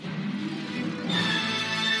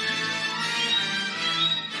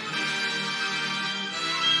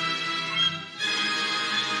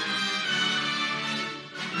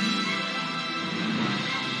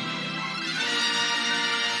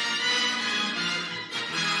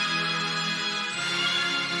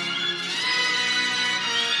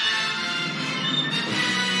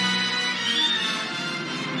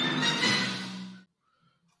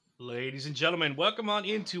gentlemen, welcome on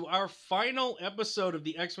into our final episode of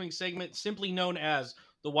the X-Wing segment, simply known as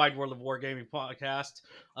the Wide World of Wargaming podcast.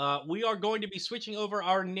 We are going to be switching over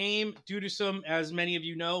our name due to some, as many of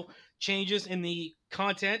you know, changes in the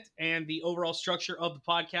content and the overall structure of the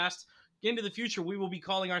podcast. Into the future, we will be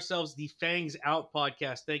calling ourselves the Fangs Out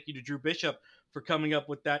podcast. Thank you to Drew Bishop for coming up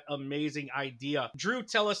with that amazing idea. Drew,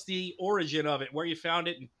 tell us the origin of it, where you found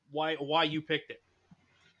it, and why you picked it.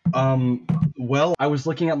 Well, I was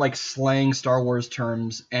looking at like slang Star Wars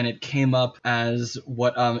terms, and it came up as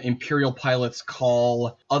what Imperial pilots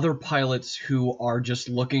call other pilots who are just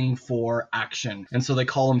looking for action, and so they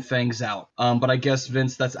call them Fangs Out. But I guess,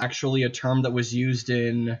 Vince, that's actually a term that was used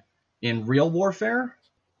in real warfare.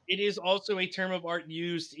 It is also a term of art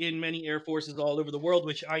used in many air forces all over the world,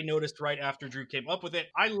 which I noticed right after Drew came up with it.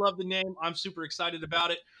 I love the name. I'm super excited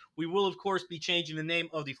about it. We will, of course, be changing the name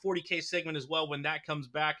of the 40K segment as well when that comes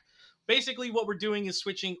back. Basically, what we're doing is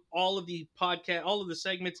switching all of the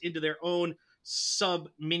segments into their own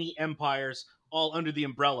sub-mini empires, all under the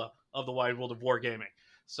umbrella of the Wide World of Wargaming.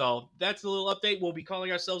 So that's a little update. We'll be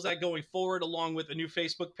calling ourselves that going forward, along with a new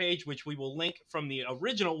Facebook page, which we will link from the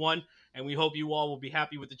original one, and we hope you all will be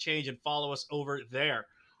happy with the change and follow us over there.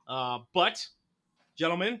 But,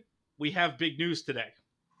 gentlemen, we have big news today.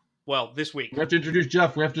 Well, this week. We have to introduce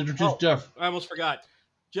Jeff. Jeff. I almost forgot.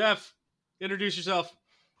 Jeff, introduce yourself.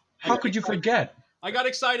 How could you forget? I got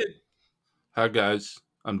excited. Hi, guys.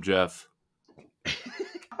 I'm Jeff.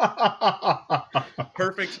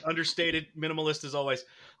 Perfect, understated, minimalist as always.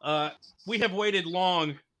 We have waited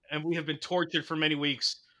long, and we have been tortured for many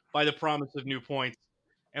weeks by the promise of new points,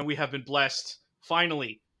 and we have been blessed,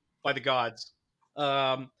 finally, by the gods.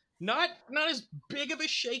 Not as big of a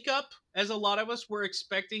shakeup as a lot of us were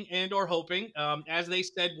expecting and or hoping. As they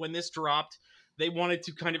said when this dropped, they wanted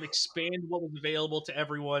to kind of expand what was available to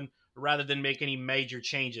everyone rather than make any major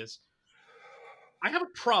changes. I have a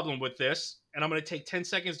problem with this, and I'm going to take 10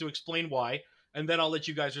 seconds to explain why, and then I'll let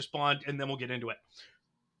you guys respond, and then we'll get into it.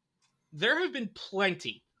 There have been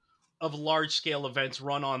plenty of large-scale events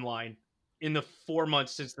run online in the 4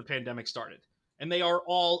 months since the pandemic started, and they are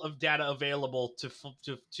all of data available to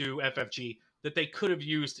FFG that they could have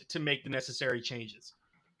used to make the necessary changes.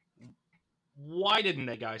 Why didn't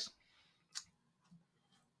they, guys?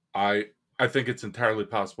 I think it's entirely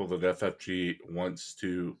possible that FFG wants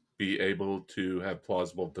to be able to have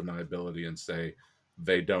plausible deniability and say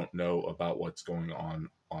they don't know about what's going on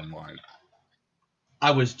online.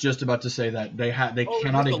 I was just about to say that they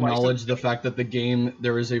cannot acknowledge the fact that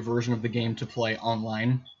there is a version of the game to play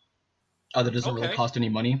online that doesn't really cost any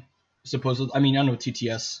money. Supposedly, I mean, I know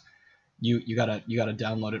TTS, you gotta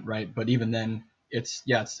download it, right? But even then, it's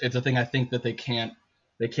a thing. I think that they can't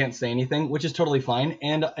say anything, which is totally fine,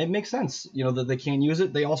 and it makes sense, that they can't use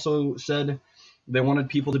it. They also said they wanted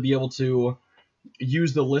people to be able to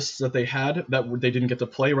use the lists that they had that they didn't get to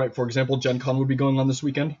play, right? For example, Gen Con would be going on this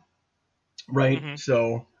weekend, right? Mm-hmm.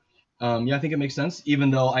 So, I think it makes sense,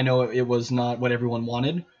 even though I know it was not what everyone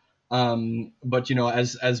wanted. But,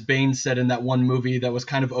 as Bane said in that one movie that was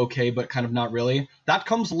kind of okay, but kind of not really, that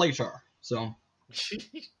comes later, so.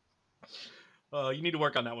 You need to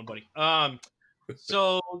work on that one, buddy.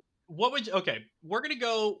 So we're going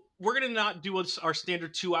to not do our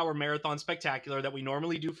standard 2-hour marathon spectacular that we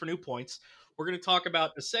normally do for new points. We're going to talk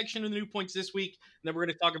about a section of the new points this week, and then we're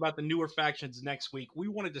going to talk about the newer factions next week. We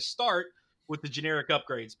wanted to start with the generic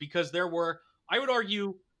upgrades because there were, I would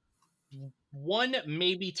argue, 1,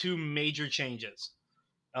 maybe 2 major changes.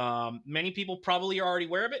 Many people probably are already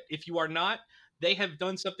aware of it. If you are not, they have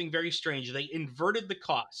done something very strange. They inverted the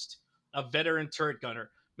cost of veteran turret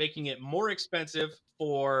gunner, making it more expensive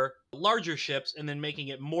for larger ships and then making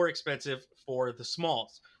it more expensive for the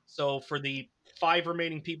smalls. So for the 5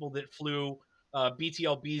 remaining people that flew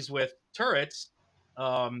BTLBs with turrets,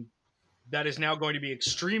 that is now going to be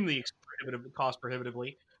extremely cost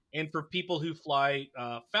prohibitively. And for people who fly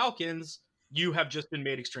Falcons, you have just been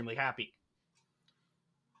made extremely happy.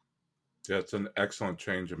 Yeah, it's an excellent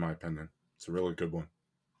change in my opinion. It's a really good one.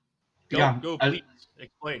 Go, please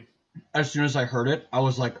explain. As soon as I heard it, I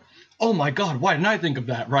was like, oh my god, why didn't I think of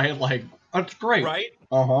that, right? Like, that's great. Right?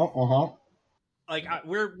 Like,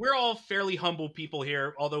 we're all fairly humble people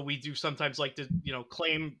here, although we do sometimes like to,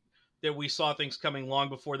 claim that we saw things coming long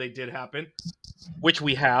before they did happen, which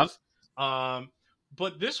we have.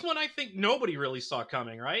 But this one, I think nobody really saw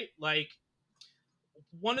coming, right? Like,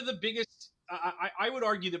 one of the biggest, I would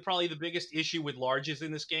argue that probably the biggest issue with larges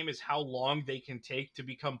in this game is how long they can take to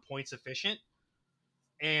become points efficient.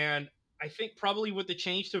 And I think probably with the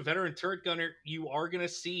change to veteran turret gunner, you are going to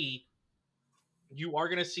see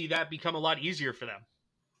that become a lot easier for them.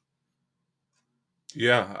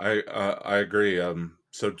 Yeah, I agree.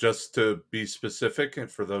 So just to be specific,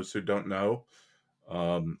 and for those who don't know,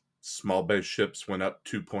 small base ships went up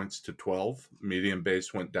 2 points to 12, medium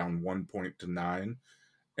base went down 1 point to 9,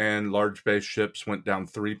 and large base ships went down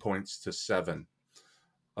 3 points to 7.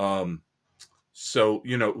 Um, so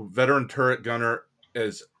veteran turret gunner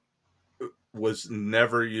is was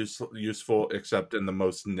never useful except in the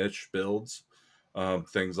most niche builds.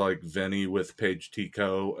 Things like Vinny with Page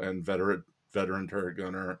Tico and veteran turret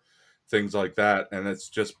gunner, things like that. And it's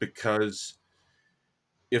just because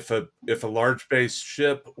if a large base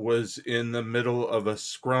ship was in the middle of a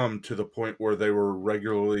scrum to the point where they were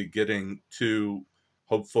regularly getting to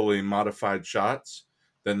hopefully modified shots,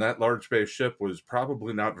 then that large base ship was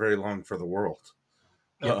probably not very long for the world.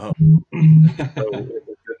 Yep. So it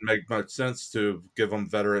didn't make much sense to give them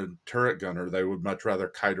veteran turret gunner. They would much rather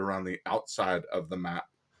kite around the outside of the map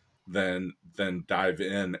than dive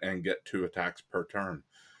in and get 2 attacks per turn.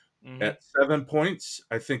 Mm-hmm. At 7 points,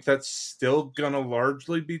 I think that's still going to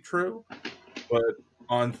largely be true. But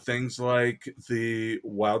on things like the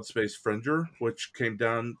Wild Space Fringer, which came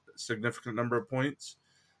down a significant number of points,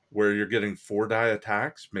 where you're getting 4-die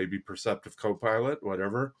attacks, maybe Perceptive Copilot,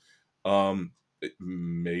 whatever,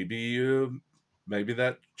 maybe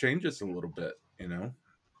that changes a little bit, and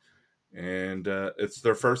it's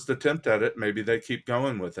their first attempt at it. Maybe they keep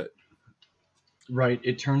going with it. Right.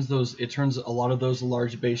 It turns a lot of those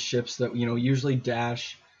large base ships that usually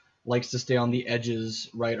Dash likes to stay on the edges,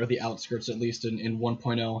 right, or the outskirts at least in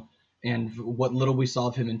 1.0, and what little we saw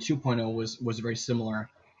of him in 2.0 was very similar.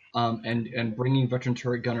 And bringing veteran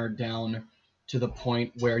turret gunner down to the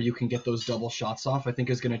point where you can get those double shots off, I think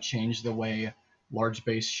is going to change the way large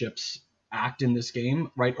base ships act in this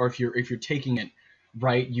game, right? Or if you're taking it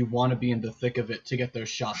right, you want to be in the thick of it to get those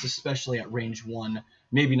shots, especially at range 1.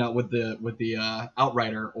 Maybe not with the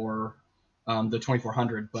Outrider or the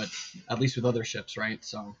 2400, but at least with other ships, right?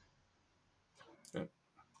 So.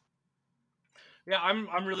 Yeah,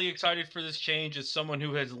 I'm really excited for this change as someone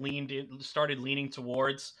who has started leaning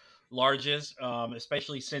towards larges,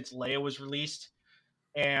 especially since Leia was released.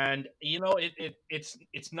 And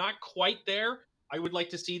it's not quite there. I would like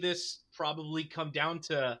to see this probably come down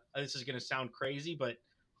to this is going to sound crazy, but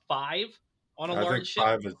 5 on a I large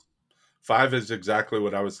think ship. 5 is exactly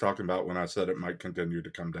what I was talking about when I said it might continue to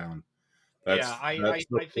come down. That's the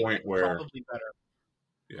think point that's where probably better.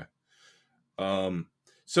 Yeah.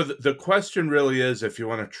 So the question really is, if you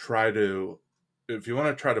want to try to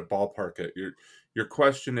ballpark it, your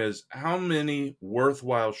question is, how many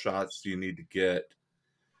worthwhile shots do you need to get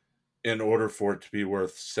in order for it to be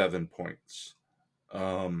worth 7 points?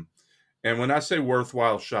 And when I say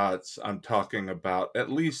worthwhile shots, I'm talking about at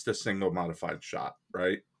least a single modified shot,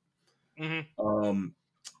 right? Mm-hmm.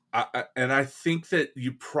 I think that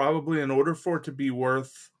you probably, in order for it to be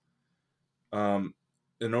worth 7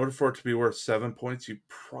 points, you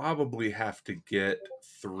probably have to get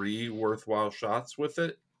 3 worthwhile shots with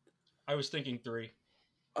it. I was thinking 3.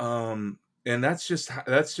 And that's just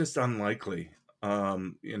unlikely.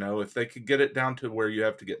 If they could get it down to where you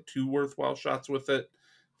have to get 2 worthwhile shots with it,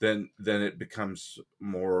 then it becomes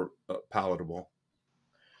more palatable.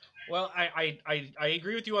 Well, I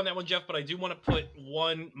agree with you on that one, Jeff, but I do want to put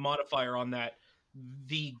one modifier on that.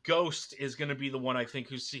 The Ghost is going to be the one I think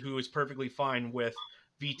who is perfectly fine with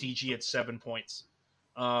VTG at 7 points,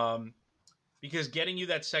 because getting you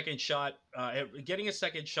that second shot, getting a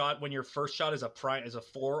second shot when your first shot is a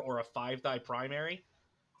 4 or a 5-die primary,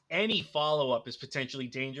 any follow up is potentially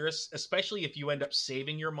dangerous, especially if you end up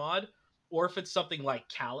saving your mod, or if it's something like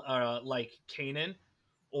Kanan,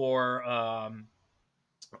 or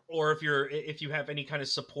if you have any kind of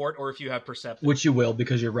support, or if you have Perceptive, which you will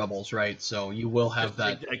because you're rebels, right? So you will have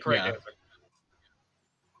that. Correct.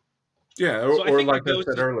 Yeah, or like I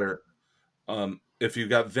said earlier, if you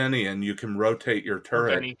got Vinny and you can rotate your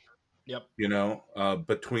turret, yep.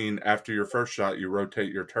 Between after your first shot, you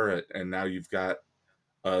rotate your turret, and now you've got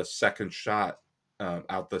a second shot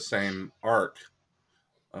out the same arc.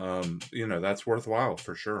 That's worthwhile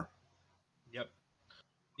for sure. Yep.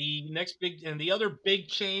 The other big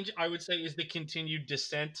change I would say is the continued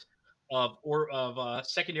descent of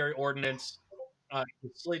secondary ordnance.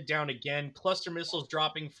 It slid down again. Cluster missiles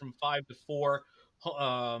dropping from 5 to 4.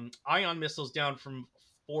 Ion missiles down from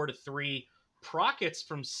 4 to 3. Prockets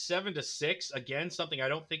from 7 to 6. Again, something I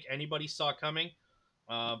don't think anybody saw coming.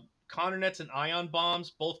 Conner nets and ion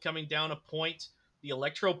bombs both coming down a point. The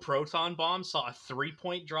electro proton bomb saw a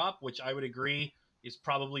 3-point drop, which I would agree is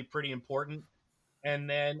probably pretty important. And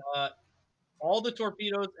then all the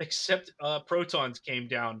torpedoes except protons came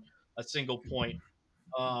down a single point.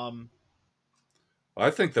 I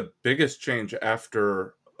think the biggest change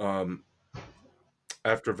after Veteran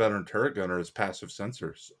Turret Gunner is passive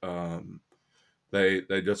sensors.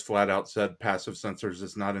 They just flat out said passive sensors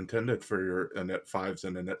is not intended for your Init 5s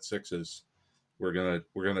and Init 6s. We're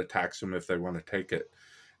gonna tax them if they want to take it.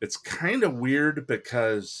 It's kind of weird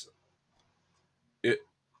because it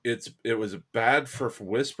was bad for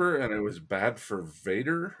Whisper and it was bad for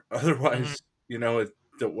Vader. Otherwise,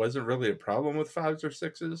 it wasn't really a problem with 5s or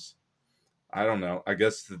 6s. I don't know. I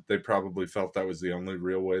guess that they probably felt that was the only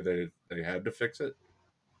real way they had to fix it.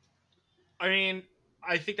 I mean,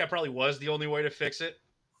 I think that probably was the only way to fix it.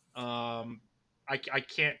 I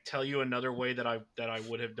can't tell you another way that I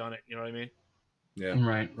would have done it. You know what I mean? Yeah.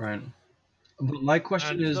 Right. But my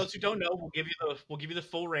question is, for those who don't know, we'll give you the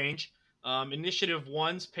full range. Initiative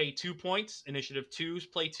 1s pay 2 points. Initiative 2s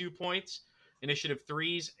pay 2 points. Initiative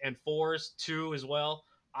 3s and 4s 2 as well.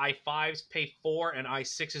 I5s pay 4, and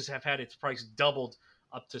I6s have had its price doubled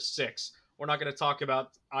up to 6. We're not going to talk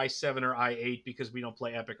about I7 or I8 because we don't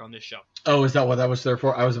play Epic on this show. Oh, is that what that was there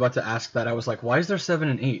for? I was about to ask that. I was like, why is there 7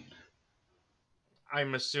 and 8?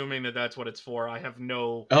 I'm assuming that that's what it's for. I have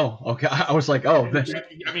no. Oh, okay. I was like, oh. I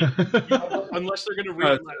mean, unless they're going to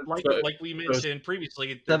read like we mentioned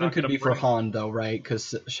previously. 7 could be for Han, though, right?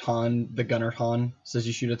 Because Han, the gunner Han, says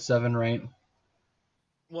you shoot at 7, right?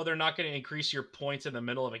 Well, they're not going to increase your points in the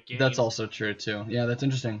middle of a game. That's also true, too. Yeah, that's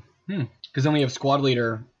interesting. Because then we have Squad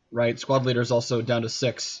Leader, right? Squad Leader is also down to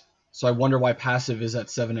 6. So I wonder why passive is at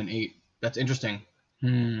 7 and 8. That's interesting.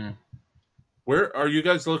 Where are you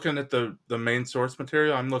guys looking at the main source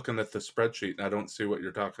material? I'm looking at the spreadsheet, and I don't see what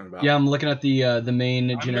you're talking about. Yeah, I'm looking at the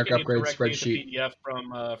main generic upgrade spreadsheet. PDF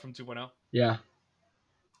from 2.0. Yeah.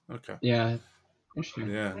 Okay. Yeah. Interesting.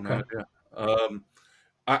 Yeah. Okay. No,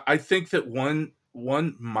 yeah. I think that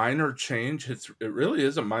one minor change. It really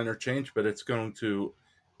is a minor change, but it's going to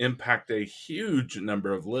impact a huge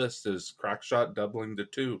number of lists. Is Crackshot doubling to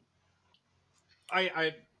 2?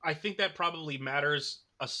 I think that probably matters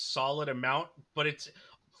a solid amount, but it's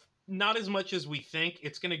not as much as we think.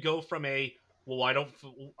 It's going to go from of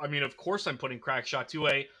course I'm putting Crackshot to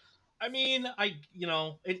it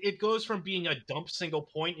goes from being a dump single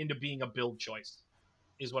point into being a build choice,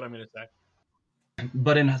 is what I'm going to say.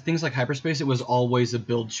 But in things like hyperspace, it was always a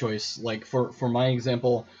build choice. Like for my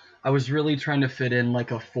example, I was really trying to fit in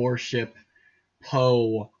like a 4-ship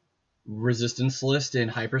Poe resistance list in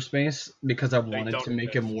hyperspace because I wanted to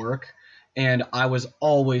make him work. And I was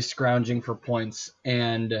always scrounging for points.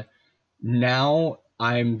 And now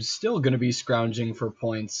I'm still going to be scrounging for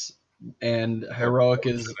points. And heroic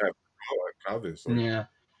is... obviously. Yeah.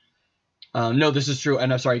 No, this is true.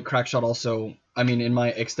 And I'm sorry, Crackshot also... I mean, in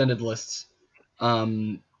my extended lists, I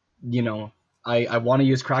want to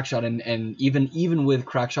use Crackshot. And even with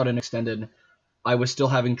Crackshot and extended, I was still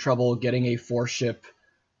having trouble getting a 4-ship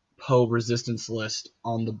Poe resistance list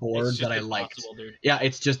on the board that I liked. Dude. Yeah,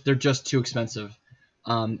 they're just too expensive.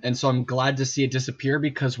 And so I'm glad to see it disappear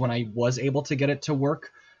because when I was able to get it to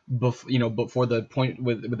work before the point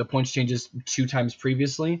with the points changes 2 times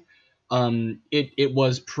previously, it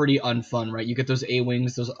was pretty unfun, right? You get those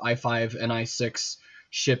A-wings, those I5 and I6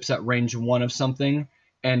 ships at range 1 of something,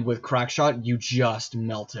 and with Crackshot you just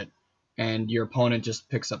melt it and your opponent just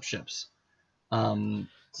picks up ships.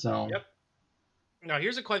 Yep. Now,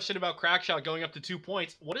 here's a question about Crackshot going up to 2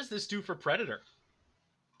 points. What does this do for Predator?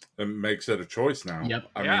 It makes it a choice now. Yep.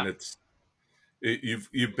 I mean,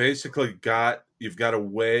 you've basically got a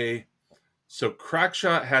way. So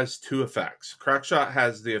Crackshot has 2 effects. Crackshot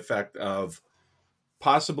has the effect of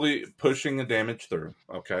possibly pushing a damage through.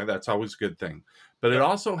 Okay, that's always a good thing. But it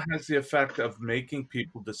also has the effect of making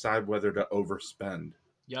people decide whether to overspend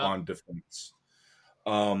on defense.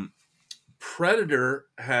 Predator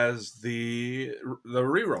has the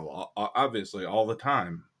reroll, obviously, all the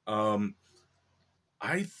time. I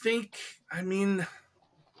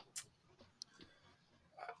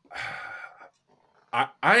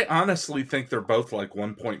honestly think they're both like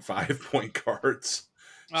 1.5 point cards.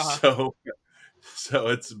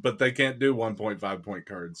 So but they can't do 1.5 point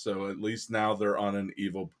cards. So at least now they're on an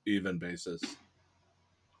even basis.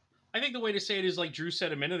 I think the way to say it is like Drew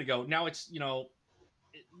said a minute ago. Now it's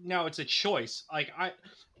a choice. Like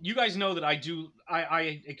you guys know that I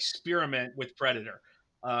experiment with Predator.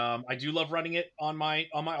 I do love running it on my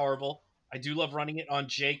Arvel. I do love running it on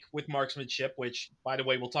Jake with marksmanship, which, by the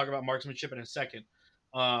way, we'll talk about marksmanship in a second.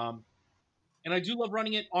 And I do love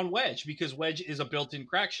running it on Wedge because Wedge is a built-in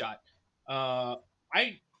Crackshot. I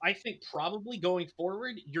think probably going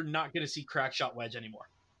forward, you're not going to see Crackshot Wedge anymore.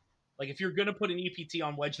 Like if you're going to put an EPT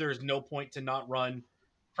on Wedge, there is no point to not run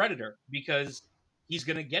Predator because he's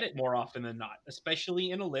going to get it more often than not,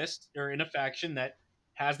 especially in a list or in a faction that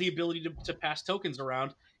has the ability to pass tokens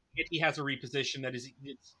around, and he has a reposition that is.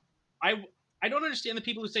 I don't understand the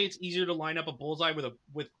people who say it's easier to line up a bullseye with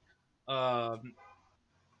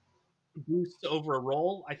boost over a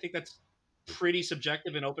roll. I think that's pretty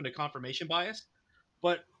subjective and open to confirmation bias.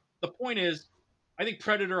 But the point is, I think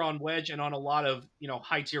Predator on Wedge and on a lot of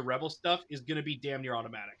high tier Rebel stuff is going to be damn near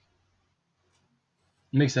automatic.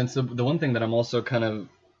 Makes sense. The one thing that I'm also kind of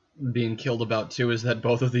being killed about too is that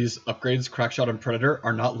both of these upgrades, Crackshot and Predator,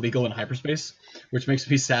 are not legal in hyperspace, which makes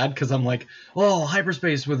me sad because I'm like, oh,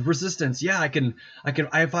 hyperspace with resistance, yeah, I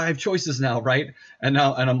have choices now, right? And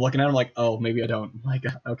I'm looking at them like, oh, maybe I don't. Like,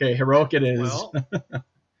 okay, heroic it is. Well,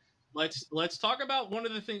 let's talk about one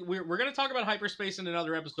of the things we're going to talk about hyperspace in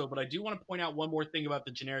another episode, but I do want to point out one more thing about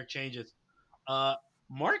the generic changes.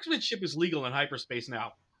 Marksmanship is legal in hyperspace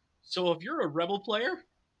now, so if you're a Rebel player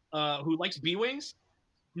who likes B-Wings,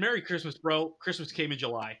 Merry Christmas, bro. Christmas came in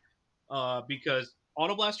July. Because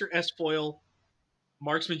Auto Blaster, S-Foil,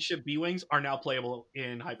 Marksmanship, B-Wings are now playable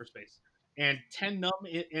in hyperspace. And 10 Num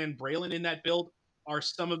and Braylon in that build are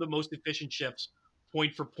some of the most efficient ships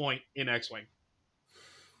point for point in X-Wing.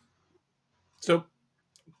 So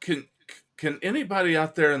can anybody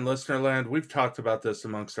out there in listener land, we've talked about this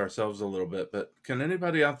amongst ourselves a little bit, but can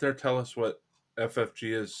anybody out there tell us what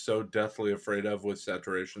FFG is so deathly afraid of with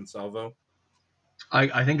saturation salvo?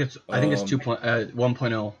 I think it's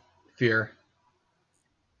 1.0 fear.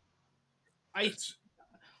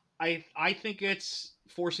 I think it's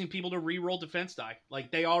forcing people to re-roll defense die.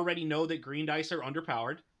 Like, they already know that green dice are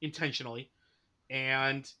underpowered intentionally,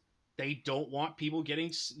 and they don't want people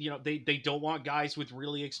getting, they don't want guys with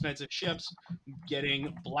really expensive ships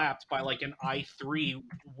getting blapped by like an I3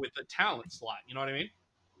 with a talent slot. You know what I mean?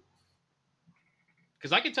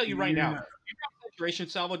 Because I can tell you right now, if you got saturation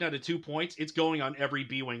salvo down to 2 points, it's going on every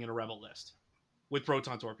B-Wing in a Rebel list with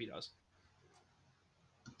proton torpedoes.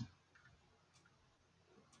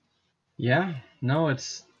 Yeah, no,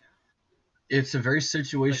 it's a very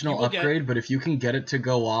situational upgrade, but if you can get it to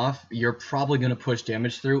go off, you're probably going to push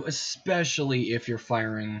damage through, especially if you're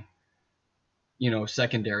firing,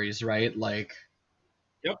 secondaries, right? Like,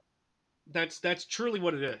 yep, that's truly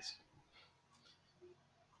what it is.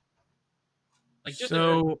 Like,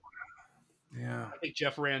 yeah. I think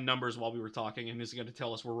Jeff ran numbers while we were talking, and is going to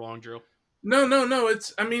tell us we're wrong, Drew. No.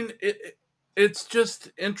 It's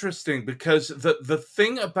just interesting because the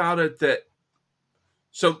thing about it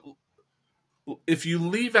so if you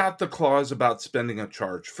leave out the clause about spending a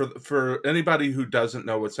charge, for anybody who doesn't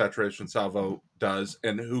know what saturation salvo does,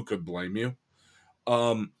 and who could blame you,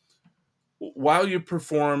 while you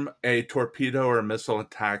perform a torpedo or a missile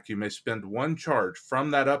attack, you may spend 1 charge from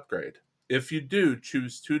that upgrade. If you do,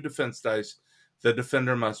 choose 2 defense dice. The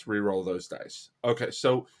defender must re-roll those dice. Okay,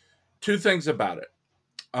 so 2 things about it.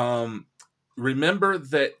 Remember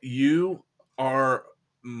that you are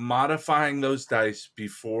modifying those dice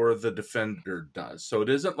before the defender does. So it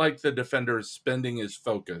isn't like the defender is spending his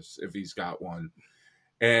focus if he's got one,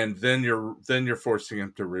 and then you're forcing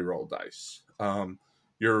him to re-roll dice.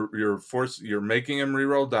 You're making him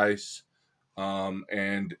re-roll dice.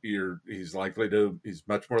 And he's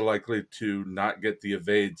much more likely to not get the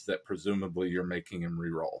evades that presumably you're making him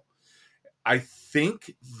reroll. I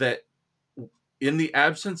think that in the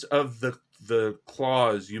absence of the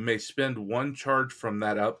clause, you may spend 1 charge from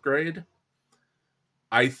that upgrade.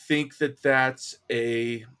 I think that's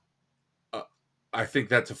a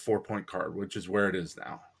 4-point card, which is where it is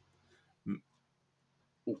now.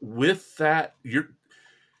 With that,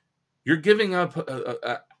 you're giving up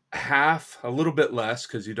a little bit less,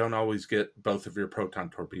 because you don't always get both of your proton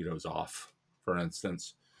torpedoes off, for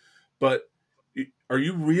instance. But are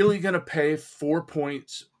you really going to pay 4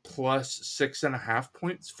 points plus 6.5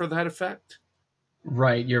 points for that effect?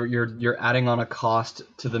 Right, you're adding on a cost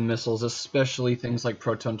to the missiles, especially things like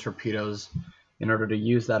proton torpedoes, in order to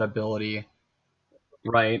use that ability.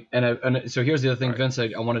 Right, and so here's the other thing, right. Vince, I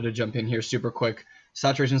wanted to jump in here super quick.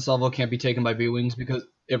 Saturation salvo can't be taken by B-Wings because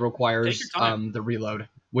it requires the reload,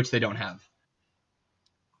 which they don't have.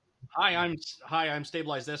 Hi, I'm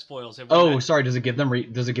stabilized S-foils. Sorry. Does it give them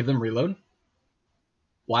reload?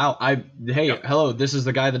 Wow. Hello. This is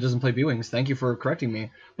the guy that doesn't play B-Wings. Thank you for correcting me.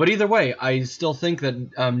 But either way, I still think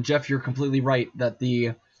that Jeff, you're completely right that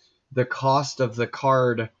the cost of the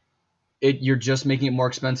card, you're just making it more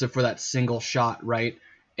expensive for that single shot, right?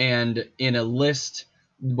 And in a list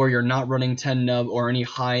where you're not running 10 nub or any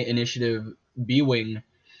high initiative B-Wing,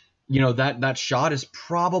 that shot is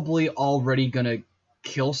probably already going to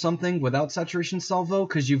kill something without saturation salvo,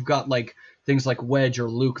 because you've got like things like Wedge or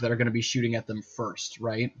Luke that are going to be shooting at them first,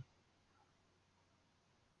 right?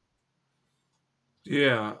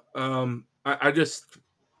 Yeah. I just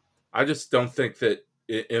I just don't think that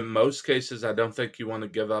in most cases, I don't think you want to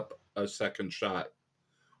give up a second shot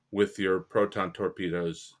with your proton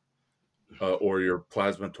torpedoes or your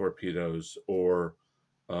plasma torpedoes, or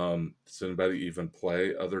does anybody even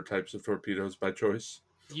play other types of torpedoes by choice?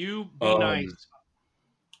 You be nice.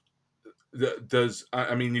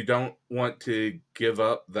 I mean, you don't want to give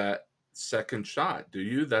up that second shot, do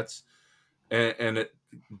you?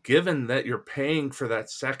 Given that you're paying for that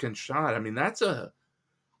second shot, I mean, that's a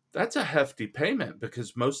hefty payment,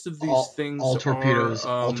 because most of these things all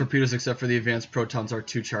torpedoes except for the advanced protons are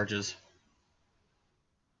 2 charges.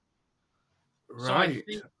 Right. So I think,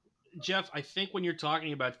 Jeff, I think when you're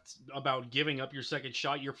talking about giving up your second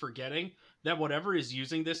shot, you're forgetting that whatever is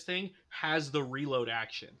using this thing has the reload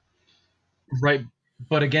action. Right,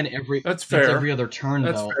 but again, that's every other turn,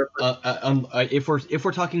 that's though. If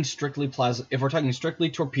we're talking strictly if we're talking strictly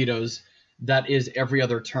torpedoes, that is every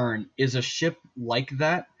other turn. Is a ship like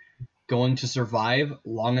that going to survive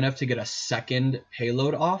long enough to get a second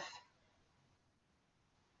payload off?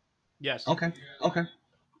 Yes. Okay.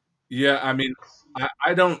 Yeah, I mean,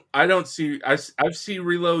 I don't see. I've seen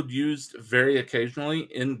reload used very occasionally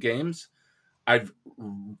in games.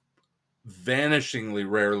 Vanishingly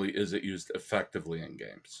rarely is it used effectively in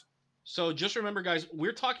games. So just remember, guys,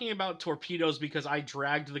 we're talking about torpedoes because I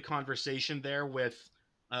dragged the conversation there with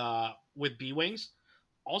B-Wings.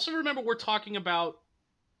 Also remember, we're talking about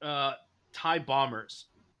TIE bombers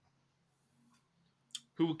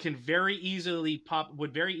who can would very easily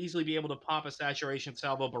be able to pop a saturation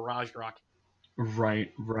salvo barrage rocket.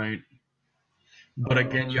 Right. But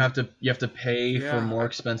again, you have to pay for more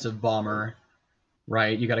expensive bomber.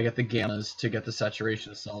 Right, you got to get the gammas to get the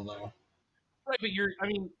saturation salvo. Right, but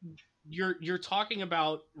you're talking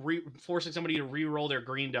about forcing somebody to re-roll their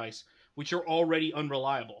green dice, which are already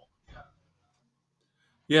unreliable.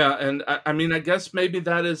 Yeah, and I mean, I guess maybe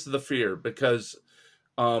that is the fear, because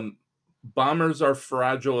bombers are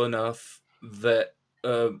fragile enough that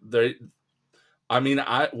they. I mean,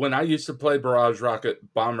 when I used to play barrage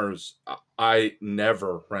rocket bombers, I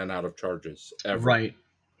never ran out of charges ever. Right.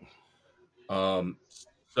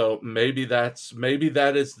 So maybe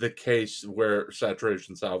that is the case where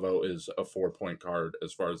saturation salvo is a 4-point card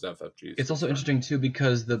as far as FFG. It's also interesting too,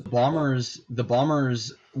 because the bombers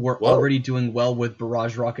were already doing well with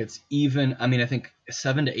barrage rockets. Even, I mean, I think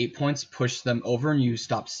 7 to 8 points pushed them over, and you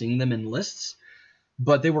stopped seeing them in lists.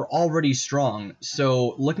 But they were already strong.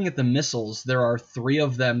 So looking at the missiles, there are 3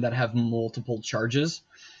 of them that have multiple charges.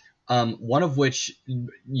 One of which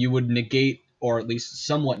you would negate, or at least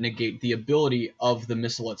somewhat negate, the ability of the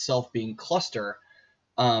missile itself being cluster,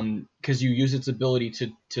 because you use its ability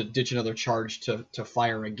to ditch another charge to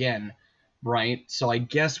fire again, right? So I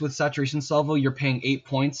guess with saturation salvo, you're paying 8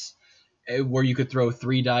 points, where you could throw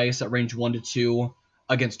 3 dice at range 1 to 2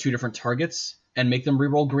 against 2 different targets and make them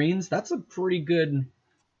reroll greens. That's a pretty good.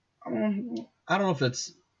 I don't know if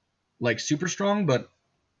it's like super strong, but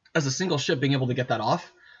as a single ship, being able to get that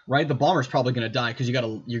off. Right, the bomber's probably going to die because you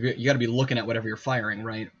gotta be looking at whatever you're firing,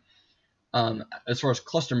 right? As far as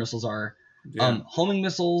cluster missiles are, homing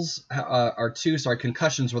missiles are 2. Sorry,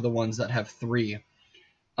 concussions were the ones that have 3,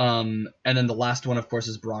 and then the last one, of course,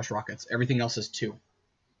 is barrage rockets. Everything else is 2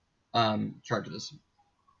 charges.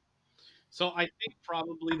 So I think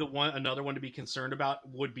probably another one to be concerned about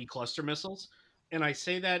would be cluster missiles, and I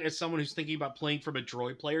say that as someone who's thinking about playing from a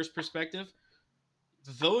droid player's perspective.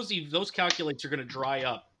 Those calculates are going to dry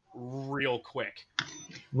up real quick.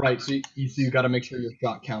 Right, so you got to make sure your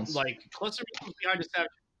shot counts. Like cluster missiles behind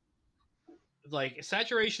a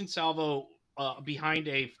saturation salvo behind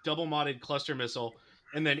a double modded cluster missile,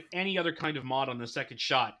 and then any other kind of mod on the second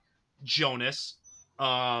shot, Jonas,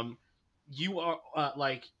 you are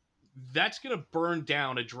that's going to burn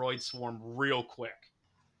down a droid swarm real quick,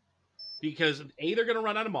 because A, they're going to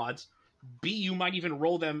run out of mods. B, you might even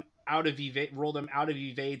roll them out of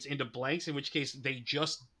evades into blanks, in which case they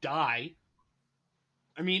just die.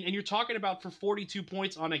 I mean, and you're talking about, for 42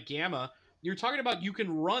 points on a gamma, you're talking about you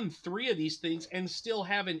can run 3 of these things and still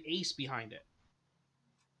have an ace behind it.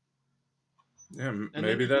 Yeah, and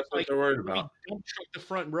maybe that's what they're worried about. Don't truck the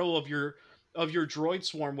front row of your droid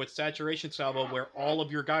swarm with saturation salvo, where all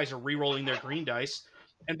of your guys are re-rolling their green dice.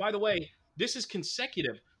 And by the way, this is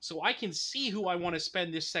consecutive, so I can see who I want to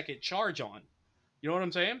spend this second charge on. You know what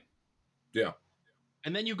I'm saying? Yeah.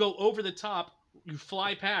 And then you go over the top, you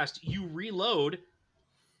fly past, you reload,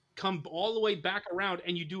 come all the way back around,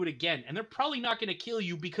 and you do it again. And they're probably not going to kill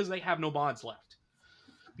you because they have no mods left,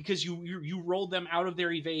 because you rolled them out of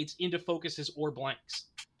their evades into focuses or blanks.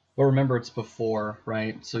 But remember, it's before,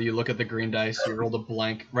 right? So you look at the green dice, you roll the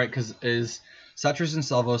blank, right? Because saturation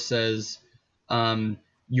salvo says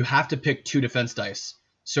you have to pick 2 defense dice.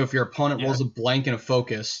 So if your opponent rolls a blank and a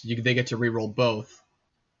focus, they get to reroll both.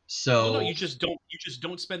 So no, you just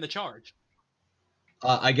don't spend the charge.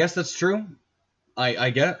 I guess that's true.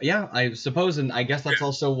 I suppose, and I guess that's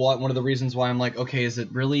also one of the reasons why I'm like, okay, is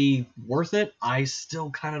it really worth it? I still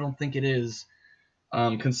kind of don't think it is,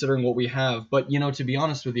 considering what we have. But to be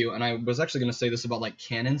honest with you, and I was actually going to say this about like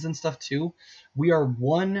cannons and stuff too. We are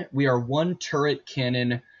one turret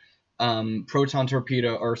cannon, proton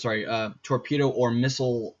torpedo, or sorry, torpedo or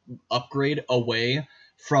missile upgrade away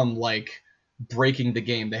from like breaking the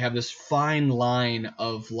game. They have this fine line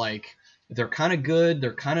of like, they're kind of good,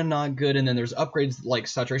 they're kind of not good, and then there's upgrades like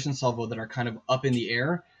Saturation Salvo that are kind of up in the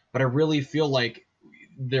air, but I really feel like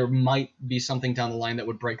there might be something down the line that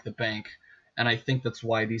would break the bank, and I think that's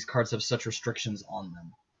why these cards have such restrictions on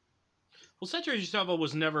them. Well, Saturation Salvo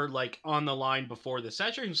was never like on the line before this.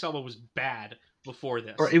 Saturation Salvo was bad before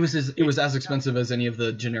this. Or it was as expensive as any of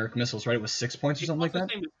the generic missiles, right? It was 6 points or something like that?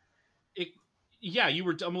 Yeah, you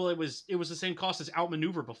were. Well, it was the same cost as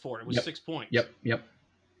Outmaneuver before. It was 6 points. Yep.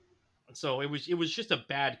 So it was just a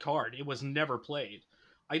bad card. It was never played.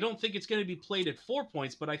 I don't think it's going to be played at 4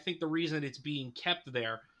 points, but I think the reason it's being kept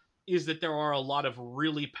there is that there are a lot of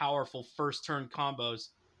really powerful first turn combos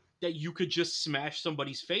that you could just smash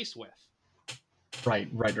somebody's face with. Right.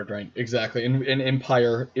 Exactly. And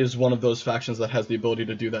Empire is one of those factions that has the ability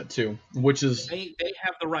to do that too, which is... They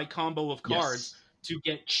have the right combo of cards to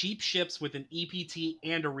get cheap ships with an EPT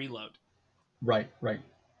and a reload. Right.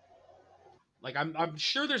 Like, I'm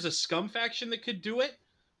sure there's a Scum faction that could do it,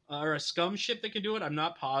 or a Scum ship that could do it. I'm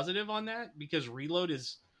not positive on that, because reload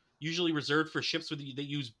is usually reserved for ships that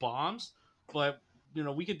use bombs. But,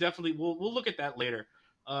 we could definitely... We'll look at that later.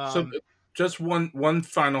 So just one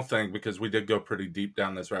final thing, because we did go pretty deep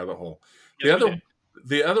down this rabbit hole. Yes,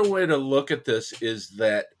 the other way to look at this is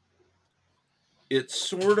that it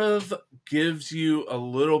sort of gives you a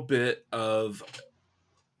little bit of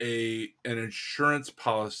an insurance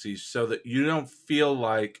policy, so that you don't feel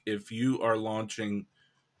like if you are launching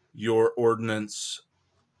your ordnance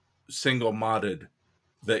single modded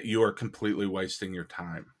that you are completely wasting your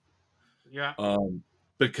time. Yeah.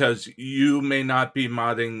 Because you may not be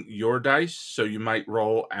modding your dice, so you might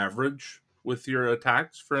roll average with your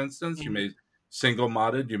attacks, for instance. Mm-hmm. You may single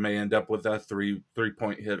modded, you may end up with a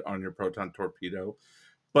 3-point hit on your proton torpedo.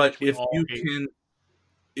 But if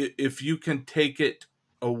you can take it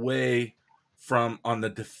away from on the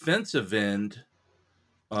defensive end,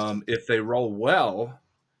 if they roll well,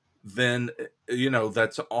 then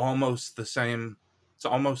that's almost the same. It's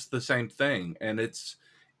almost the same thing, and it's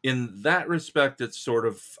in that respect, it's sort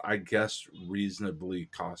of, I guess, reasonably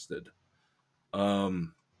costed.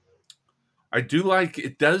 I do like,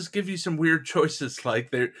 it does give you some weird choices, like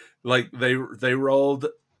they rolled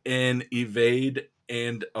an evade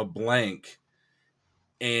and a blank,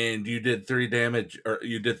 and you did 3 damage,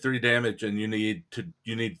 and you need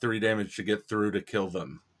 3 damage to get through to kill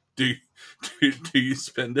them. Do you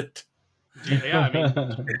spend it? Yeah, I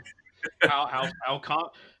mean,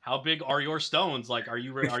 how big are your stones? Like, are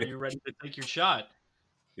you ready to take your shot?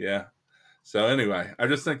 Yeah. So anyway, I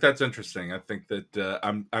just think that's interesting. I think that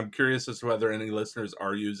I'm curious as to whether any listeners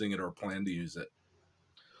are using it or plan to use it.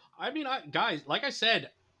 I mean, guys, like I said,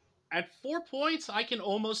 at 4 points, I can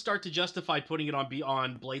almost start to justify putting it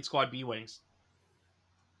on Blade Squad B-Wings.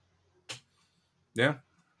 Yeah,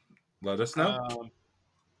 let us know.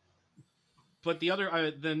 But the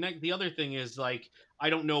other thing is, like, I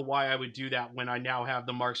don't know why I would do that when I now have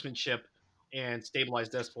the marksmanship and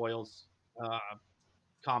stabilized death foils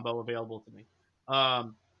combo available to me.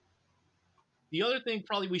 The other thing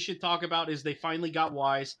probably we should talk about is they finally got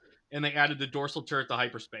wise and they added the dorsal turret to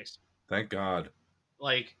hyperspace. Thank God.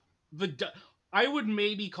 Like, I would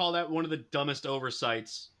maybe call that one of the dumbest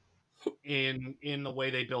oversights in the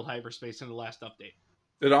way they built hyperspace in the last update.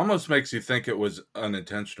 It almost makes you think it was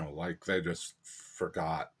unintentional, like they just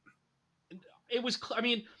forgot. It was, I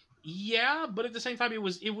mean, yeah, but at the same time, it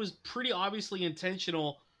was pretty obviously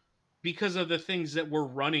intentional because of the things that were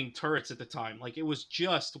running turrets at the time. Like, it was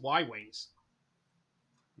just Y-Wings.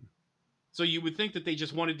 So you would think that they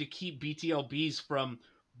just wanted to keep BTLBs from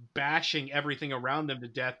bashing everything around them to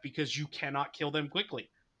death because you cannot kill them quickly.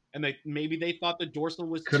 And maybe they thought the dorsal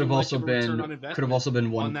was could have also been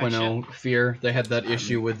 1.0 fear. They had that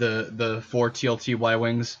issue with the 4 TLT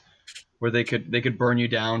Y-Wings where they could burn you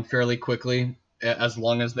down fairly quickly as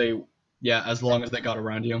long as they got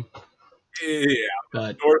around you. Yeah,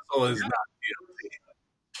 but dorsal is not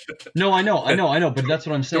TLT. No, I know, but that's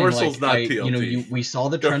what I'm saying. Dorsal's not TLT. We saw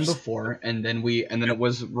the trend before, and then it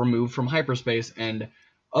was removed from hyperspace, and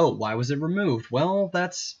why was it removed? Well,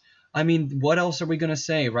 that's I mean, what else are we gonna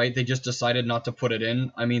say, right? They just decided not to put it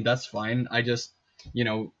in. I mean, that's fine. I just,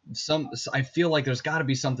 I feel like there's got to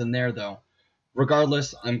be something there, though.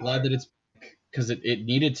 Regardless, I'm glad that it's because it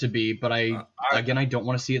needed to be, but I don't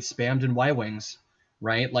want to see it spammed in Y-Wings,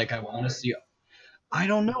 right? Like, I want to see. I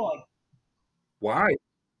don't know. Why?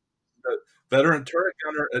 The veteran turret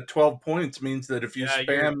gunner at 12 points means that if you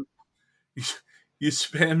spam you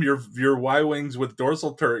spam your Y-Wings with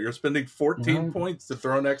dorsal turret, you're spending 14 points to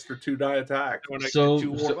throw an extra 2 die attack.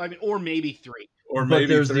 Or maybe 3. But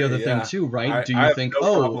there's the other thing too, right? Do you think,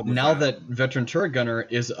 now that veteran turret gunner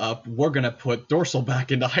is up, we're gonna put dorsal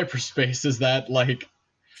back into hyperspace? Is that like,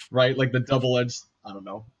 right? Like the double-edged? I don't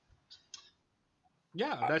know.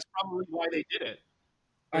 Yeah, that's probably why they did it.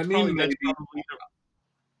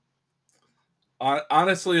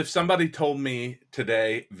 Honestly, if somebody told me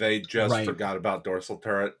today they just forgot about dorsal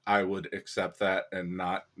turret, I would accept that and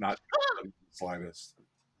not the slightest.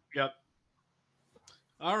 Yep.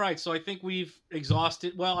 All right, so I think we've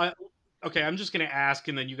exhausted. Well, I'm just going to ask,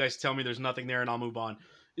 and then you guys tell me there's nothing there, and I'll move on.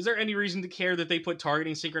 Is there any reason to care that they put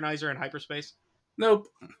targeting synchronizer in hyperspace? Nope.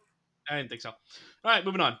 I didn't think so. All right,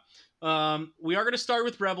 moving on. We are going to start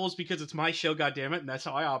with Rebels because it's my show, goddammit, and that's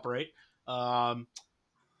how I operate. The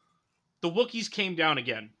Wookiees came down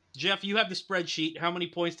again. Jeff, you have the spreadsheet. How many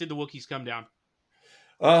points did the Wookiees come down?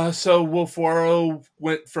 So Wolfwaro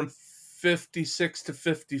went from 56 to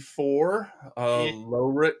 54.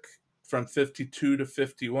 Lowrick from 52 to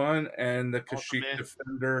 51, and the Kashyyyk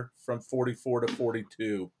Defender from 44 to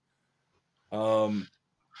 42.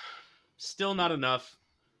 Still not enough.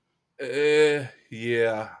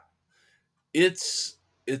 Yeah. It's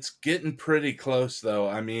getting pretty close, though.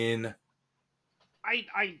 I mean,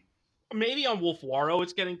 I maybe on Wolfwaro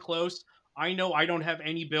it's getting close. I know I don't have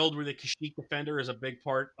any build where the Kashyyyk Defender is a big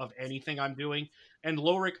part of anything I'm doing, and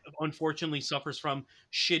Lowrick unfortunately suffers from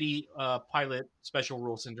shitty pilot special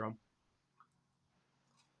rule syndrome.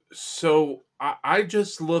 So I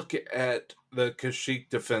just look at the Kashyyyk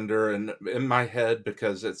Defender, and in my head,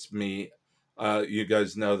 because it's me, you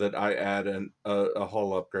guys know that I add a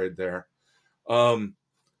hull upgrade there.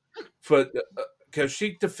 But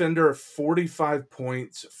Kashyyyk Defender, 45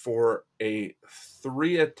 points for a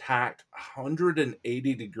 3-attack,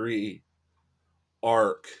 180-degree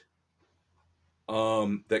arc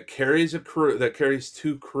that carries carries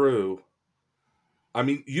 2 crew. I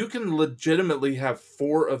mean, you can legitimately have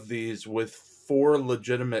 4 of these with 4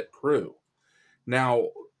 legitimate crew. Now,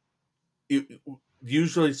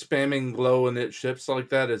 usually spamming low init ships like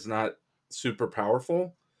that is not super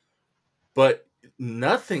powerful, but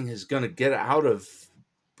nothing is going to get out of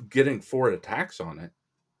getting 4 attacks on it.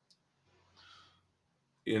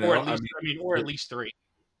 Or at least 3.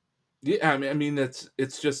 Yeah, I mean it's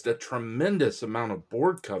just a tremendous amount of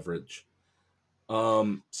board coverage.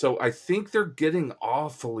 So I think they're getting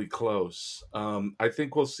awfully close. I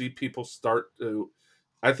think we'll see people start to.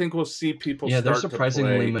 Yeah, they're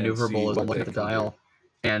surprisingly maneuverable as look at the dial,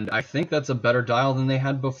 and I think that's a better dial than they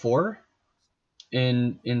had before.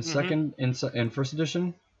 In first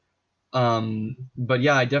edition. But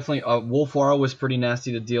yeah, I definitely Wolfwaro was pretty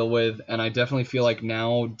nasty to deal with, and I definitely feel like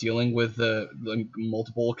now dealing with the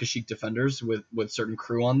multiple Kashyyyk Defenders with certain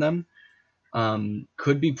crew on them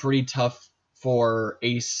could be pretty tough for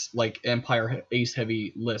Empire ace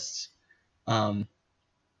heavy lists.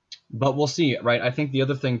 But we'll see, right? I think the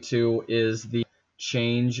other thing too is the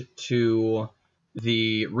change to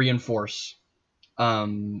the reinforce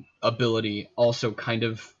ability also kind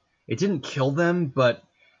of, it didn't kill them, but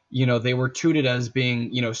they were touted as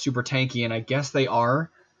being super tanky, and I guess they are.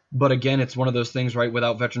 But again, it's one of those things, right?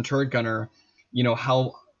 Without veteran turret gunner,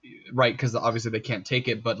 how, right? Because obviously they can't take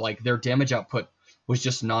it, but like their damage output was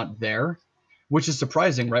just not there, which is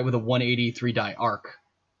surprising, right? With a 183 die arc,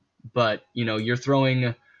 but you're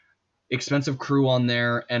throwing expensive crew on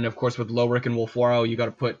there, and of course with Lowrick and Wolfwaro, you got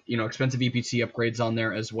to put expensive EPT upgrades on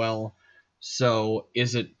there as well. So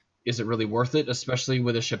is it really worth it, especially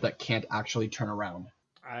with a ship that can't actually turn around?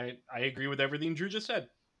 I agree with everything Drew just said.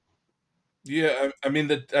 Yeah, I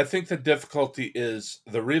mean, I think the difficulty is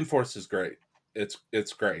the reinforce is great. It's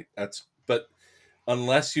great. But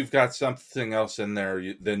unless you've got something else in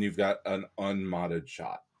there, then you've got an unmodded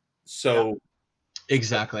shot. So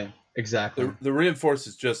exactly. The reinforce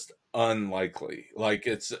is just unlikely. Like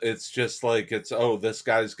it's just like this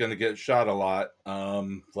guy's going to get shot a lot.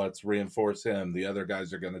 Let's reinforce him. The other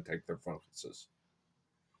guys are going to take their focuses.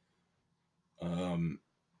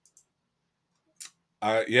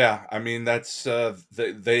 I mean that's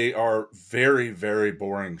they are very, very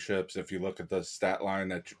boring ships. If you look at the stat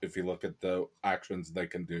line, if you look at the actions they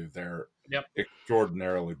can do, they're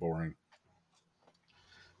extraordinarily boring.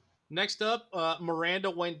 Next up, Miranda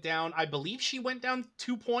went down. I believe she went down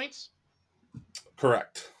 2 points.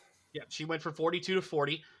 Correct. Yeah, she went from 42 to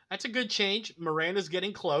 40. That's a good change. Miranda's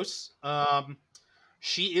getting close. There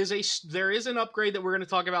is an upgrade that we're going to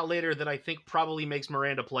talk about later that I think probably makes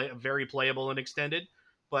Miranda very playable and extended,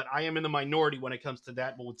 but I am in the minority when it comes to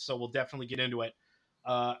that, so we'll definitely get into it.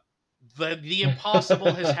 The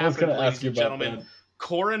impossible has happened, ladies and gentlemen.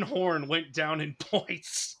 Corran Horn went down in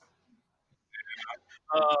points.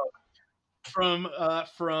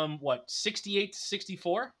 From what, 68 to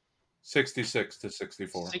 64? 66 to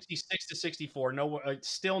 64. 66 to 64. No,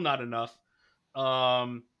 still not enough.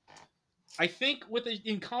 I think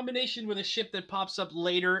in combination with a ship that pops up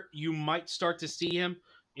later, you might start to see him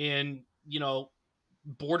in,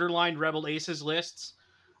 borderline Rebel Aces lists.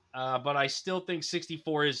 But I still think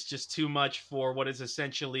 64 is just too much for what is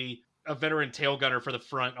essentially a veteran tail gunner for the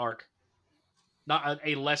front arc. Not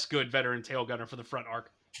a less good veteran tail gunner for the front arc.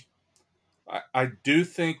 I do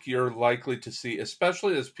think you're likely to see,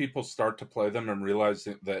 especially as people start to play them and realize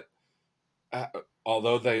that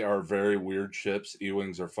although they are very weird ships,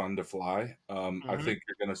 E-Wings are fun to fly. I think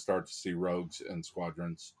you're going to start to see rogues and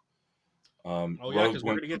squadrons. Because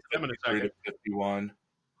we're going to get to them in a second. 51.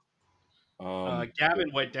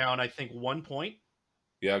 Gavin went down, I think, 1 point.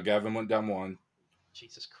 Yeah, Gavin went down 1.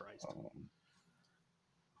 Jesus Christ.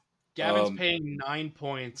 Gavin's paying 9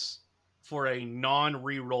 points for a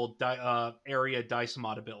non-reroll area dice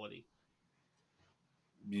mod ability.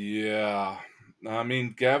 Yeah. I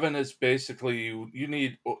mean, Gavin is basically, you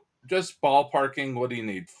need, just ballparking, what do you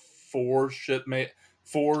need? 4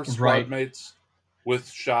 squad mates with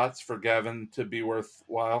shots for Gavin to be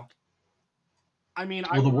worthwhile? I mean,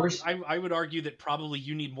 I would argue that probably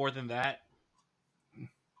you need more than that.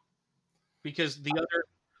 Because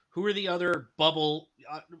who are the other bubble?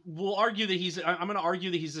 We'll argue that I'm going to argue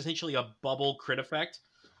that he's essentially a bubble crit effect.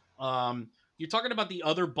 You're talking about the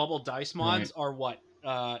other bubble dice mods are what?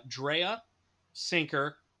 Drea,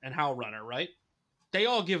 Sinker, and Howl Runner, right? They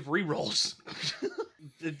all give rerolls,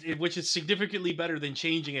 which is significantly better than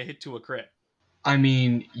changing a hit to a crit. I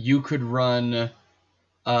mean, you could run,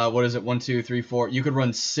 1, 2, 3, 4. You could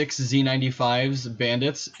run 6 Z95s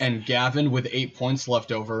bandits and Gavin with 8 points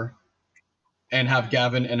left over. And have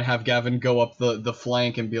Gavin go up the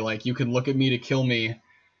flank and be like, you can look at me to kill me,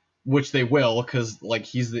 which they will, because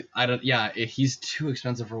he's too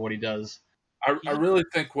expensive for what he does. I really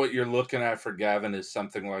think what you're looking at for Gavin is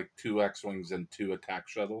something like 2 X-Wings and 2 attack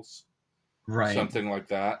shuttles. Right. Something like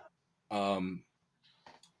that.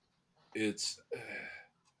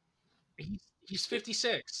 He's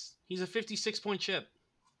 56. He's a 56-point ship.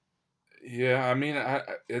 Yeah, I mean,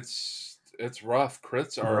 it's rough.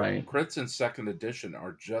 Crits in 2nd edition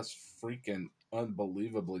are just freaking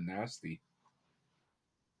unbelievably nasty.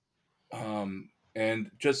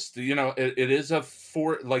 And just, it is a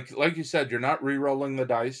like you said, you're not re-rolling the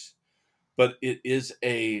dice, but it's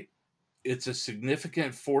a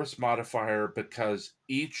significant force modifier because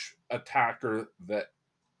each attacker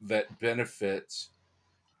that benefits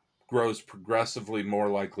grows progressively more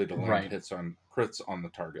likely to land crits on the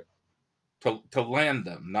target. To land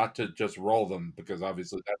them, not to just roll them, because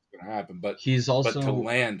obviously that's going to happen. But but to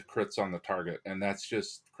land crits on the target, and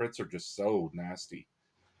crits are just so nasty.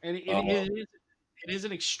 And it is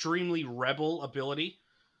an extremely rebel ability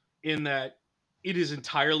in that it is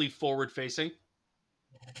entirely forward facing.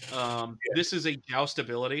 This is a joust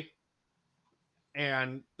ability,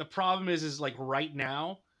 and the problem is like right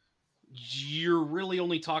now, you're really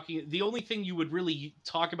only talking. The only thing you would really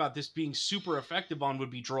talk about this being super effective on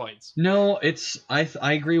would be droids. No,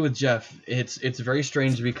 I agree with Jeff. It's very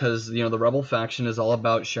strange because the Rebel faction is all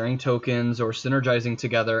about sharing tokens or synergizing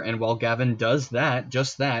together, and while Gavin does that,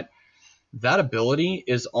 that ability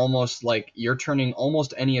is almost like you're turning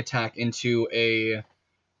almost any attack into a.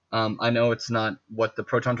 I know it's not what the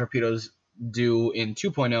proton torpedoes do in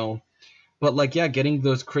 2.0. But getting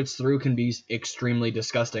those crits through can be extremely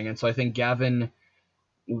disgusting. And so I think Gavin,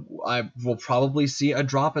 I will probably see a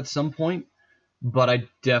drop at some point, but I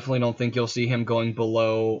definitely don't think you'll see him going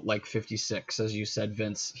below 56, as you said,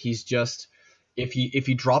 Vince. He's just, if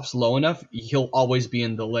he drops low enough, he'll always be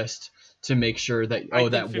in the list to make sure that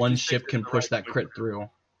that one ship can push that crit through.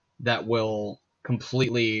 That will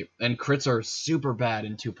completely, and crits are super bad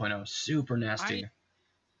in 2.0, super nasty.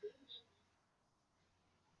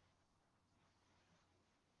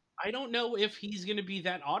 I don't know if he's going to be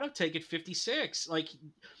that auto take at 56.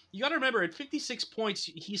 You got to remember, at 56 points,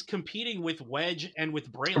 he's competing with Wedge and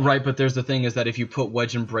with Braylon. Right, but there's the thing is that if you put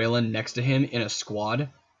Wedge and Braylon next to him in a squad,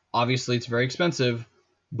 obviously it's very expensive,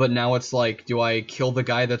 but now it's do I kill the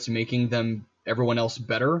guy that's making everyone else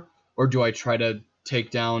better, or do I try to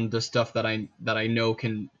take down the stuff that I know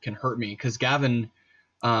can hurt me. Because Gavin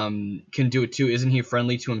can do it too. Isn't he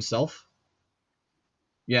friendly to himself?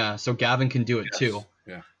 Yeah, so Gavin can do it too.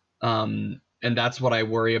 Yeah. And that's what I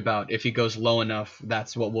worry about. If he goes low enough,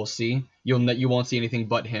 that's what we'll see. You won't see anything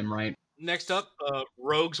but him, right? Next up,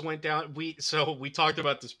 Rogues went down. We talked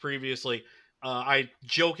about this previously. I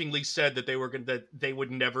jokingly said that that they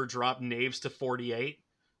would never drop Knaves to 48.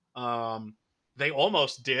 They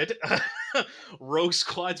almost did. Rogue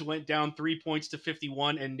Squads went down 3 points to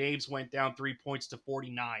 51, and Knaves went down 3 points to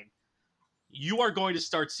 49. You are going to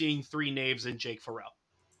start seeing 3 Knaves and Jake Farrell.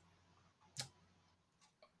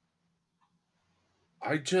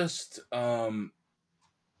 I just have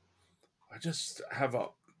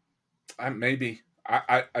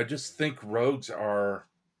I just think Rogues are,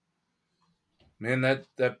 man, that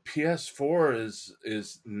PS4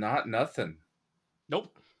 is not nothing.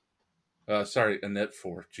 Nope. Sorry, a Net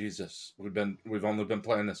 4. Jesus, we've only been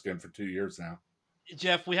playing this game for 2 years now.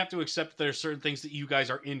 Jeff, we have to accept there are certain things that you guys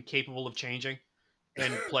are incapable of changing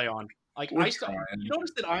and play on. Like you notice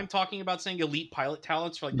that I'm talking about saying elite pilot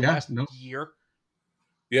talents for like the last year.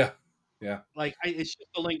 Yeah. Like it's just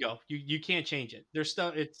the lingo. You can't change it. There's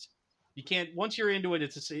stuff. You can't once you're into it.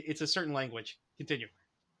 It's a certain language. Continue.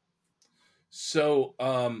 So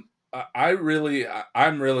I'm really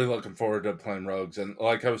looking forward to playing Rogues, and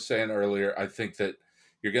like I was saying earlier, I think that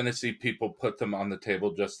you're going to see people put them on the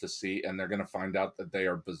table just to see, and they're going to find out that they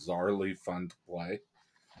are bizarrely fun to play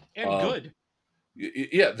and good.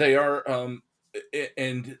 Yeah, they are,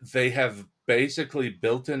 and they have basically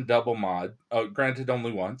built-in double mod. Granted,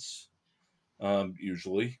 only once,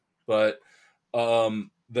 usually, but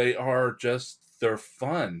they're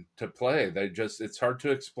fun to play. It's hard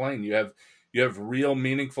to explain. You have real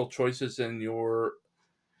meaningful choices in your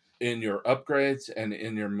upgrades and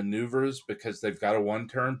in your maneuvers, because they've got a 1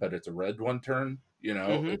 turn, but it's a red 1 turn.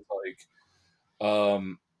 It's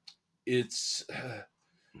like, it's.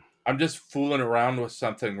 I'm just fooling around with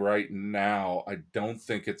something right now. I don't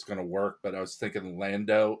think it's going to work, but I was thinking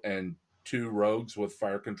Lando and 2 Rogues with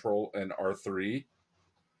fire control and R3.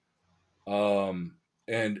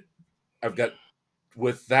 And I've got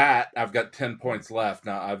 10 points left.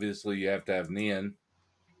 Now, obviously, you have to have Neon,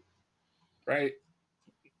 right?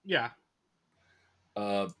 Yeah.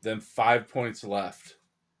 Then 5 points left.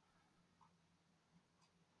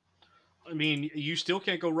 I mean, you still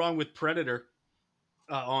can't go wrong with Predator.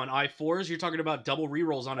 On I4s, you're talking about double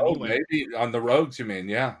rerolls on an E-Wing. Maybe on the Rogues, you mean?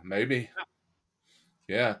 Yeah, maybe.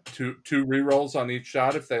 Yeah, two rerolls on each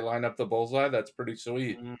shot if they line up the bullseye. That's pretty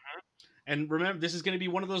sweet. Mm-hmm. And remember, this is going to be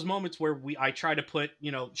one of those moments where I try to put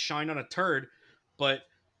shine on a turd, but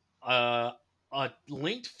a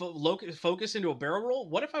linked focus into a barrel roll.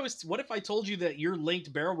 What if I told you that your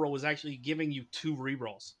linked barrel roll was actually giving you 2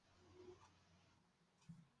 rerolls?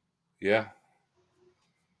 Yeah.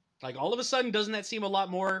 Like, all of a sudden, doesn't that seem a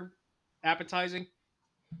lot more appetizing?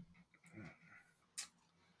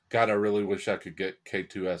 God, I really wish I could get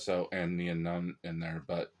K2SO and Neon Nun in there,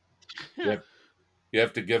 but you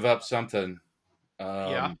have to give up something.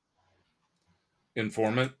 Yeah.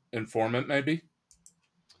 Informant, maybe.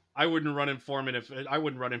 I wouldn't run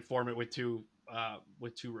Informant with two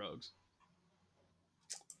Rogues.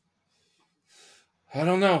 I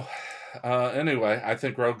don't know. Anyway, I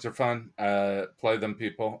think Rogues are fun. Play them,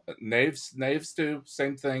 people. Knaves too.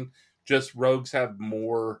 Same thing. Just Rogues have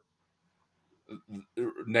more.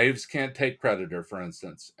 Knaves can't take Predator, for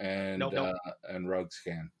instance, and nope. And Rogues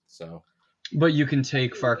can. So, but you can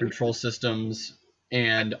take fire control systems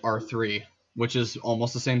and R3, which is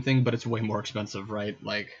almost the same thing, but it's way more expensive, right?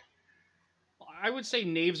 Like, I would say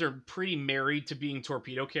Knaves are pretty married to being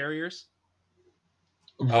torpedo carriers.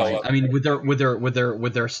 Right. I mean,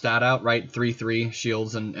 with their stat out, right? 3/3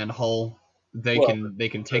 shields and hull, they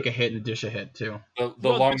can take a hit and dish a hit too. The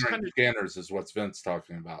long range scanners is what Vince's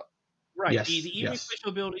talking about. Right. Yes, the E-Wing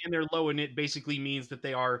special ability and their low init basically means that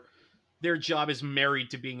their job is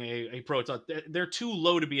married to being a proton. They're too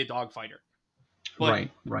low to be a dogfighter. But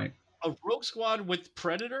right. A Rogue Squad with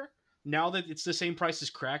Predator, now that it's the same price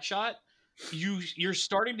as Crackshot, you're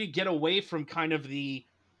starting to get away from kind of the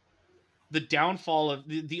downfall of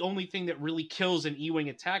the only thing that really kills an E-Wing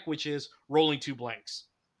attack, which is rolling 2 blanks.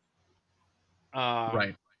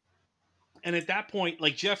 Right. And at that point,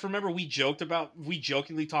 like, Jeff, remember we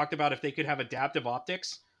jokingly talked about if they could have adaptive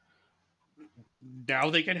optics. Now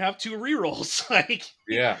they can have 2 rerolls. Like,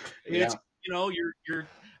 it's you're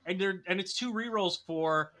and it's 2 rerolls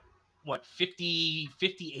for what,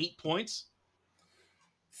 58 points?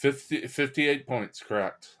 58 points,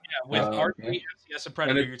 correct. Yeah, with R3 MCS and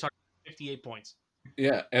Predator, you're talking 58 points.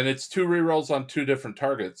 Yeah, and it's 2 rerolls on 2 different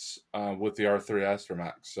targets with the R3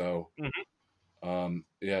 Astromech. So,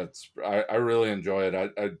 yeah, I really enjoy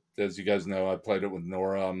it. I as you guys know, I played it with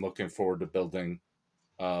Nora. I'm looking forward to building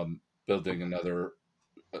another,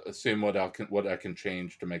 seeing what I can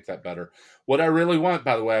change to make that better. What I really want,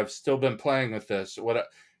 by the way, I've still been playing with this.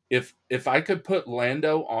 If I could put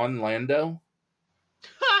Lando on Lando,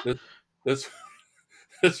 this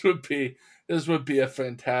this would be a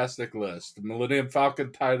fantastic list. The Millennium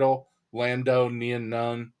Falcon title, Lando, Nien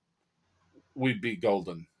Nunb, we'd be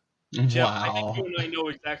golden. Jeff, Wow. I think you and I know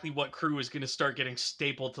exactly what crew is going to start getting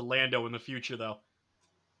stapled to Lando in the future, though.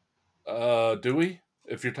 Do we?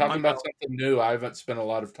 If you're talking about something new, I haven't spent a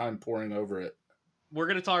lot of time poring over it. We're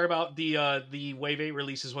going to talk about the Wave 8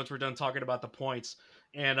 releases once we're done talking about the points.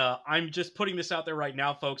 And I'm just putting this out there right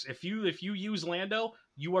now, folks. If you use Lando,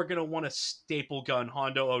 you are going to want to staple gun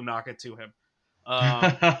Hondo Ohnaka to him.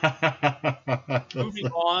 Moving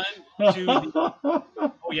on to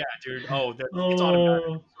oh yeah, dude. Oh, it's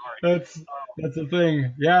automatic. Sorry. That's a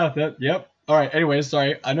thing. Yeah. Yep. All right. Anyways,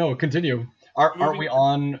 sorry. I know. Continue. Are we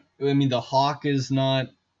on? I mean, the Hawk is not.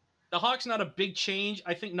 The Hawk's not a big change.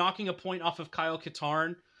 I think knocking a point off of Kyle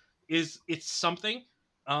Katarn it's something.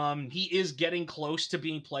 He is getting close to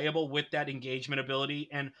being playable with that engagement ability,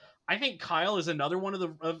 and I think Kyle is another one of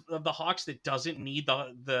the Hawks that doesn't need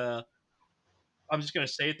the. I'm just gonna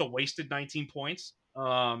say it, the wasted 19 points.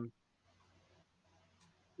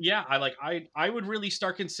 Yeah, I would really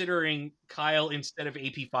start considering Kyle instead of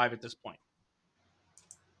AP5 at this point.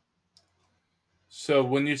 So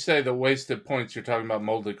when you say the wasted points, you're talking about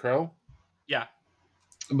Moldy Crow? Yeah.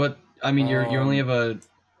 But I mean, you only have a.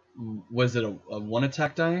 Was it a 1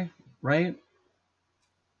 attack die, right?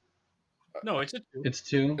 No, it's a 2. It's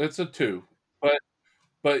 2. It's a 2,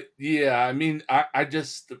 but yeah, I mean, I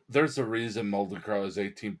just there's a reason Moldy Crow is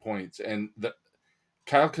 18 points, and the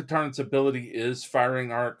Kyle Katarn's ability is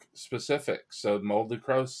firing arc specific, so Moldy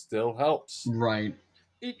Crow still helps. Right.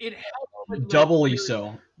 It helps. Doubly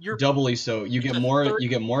so. Doubly so. You get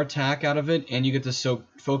more attack out of it, and you get to soak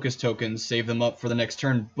focus tokens, save them up for the next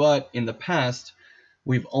turn. But in the past,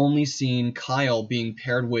 we've only seen Kyle being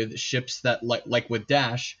paired with ships that like with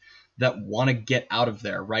Dash that want to get out of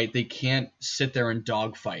there, right? They can't sit there and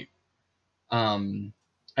dogfight. And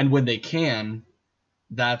when they can,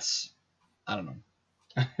 that's I don't know.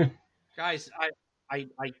 Guys, I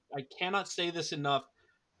cannot say this enough.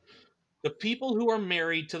 The people who are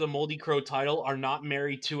married to the Moldy Crow title are not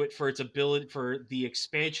married to it for its ability, for the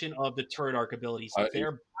expansion of the turret arc abilities.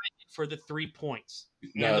 They're buying it for the 3 points.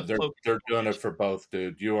 No, they're doing it for both,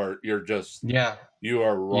 dude. You are wrong. Yeah,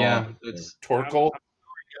 Torkoal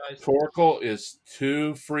is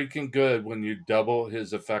too freaking good when you double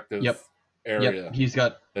his effective area. Yep. He's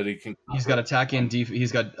got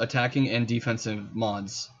attacking and defensive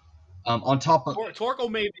mods. On top of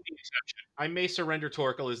Torkoal may be the exception. I may surrender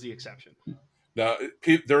Torkoal as the exception. Now,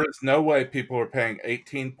 there is no way people are paying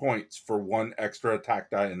 18 points for 1 extra attack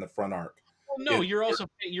die in the front arc. Well, no, you're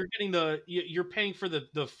paying for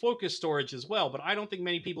the focus storage as well, but I don't think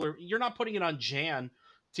many people are. You're not putting it on Jan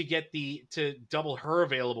to double her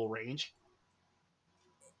available range.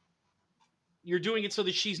 You're doing it so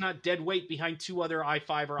that she's not dead weight behind 2 other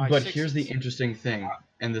I5 or I6. But here's the interesting thing,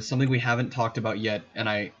 and there's something we haven't talked about yet,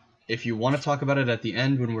 and if you want to talk about it at the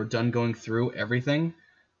end when we're done going through everything,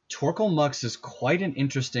 Torkoal Mux is quite an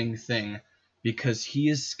interesting thing because he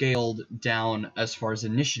is scaled down as far as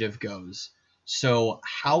initiative goes. So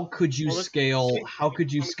how could you scale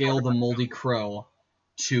the Moldy Crow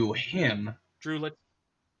to him? Drew,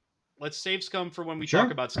 let's save Scum for when we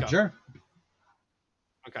talk about Scum. Sure.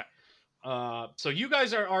 Okay. So you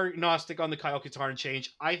guys are agnostic on the Kyle Katarn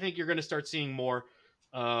change. I think you're going to start seeing more,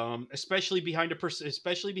 especially behind a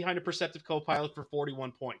Perceptive Co-Pilot for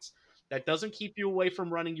 41 points. That doesn't keep you away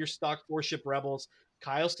from running your stock 4-ship Rebels.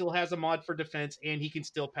 Kyle still has a mod for defense, and he can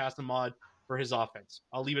still pass a mod for his offense.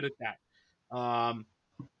 I'll leave it at that.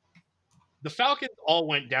 The Falcons all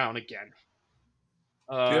went down again.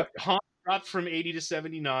 Han dropped from 80 to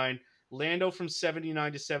 79. Lando from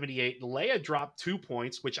 79 to 78. Leia dropped 2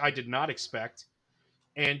 points, which I did not expect.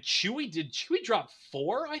 And Chewie drop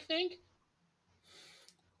 4, I think?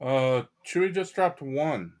 Chewie just dropped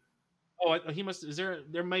 1. Oh, he must.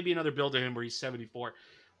 There may be another build of him where he's 74.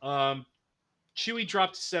 Chewie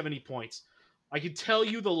dropped 70 points. I can tell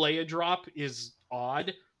you the Leia drop is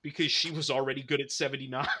odd because she was already good at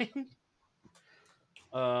 79.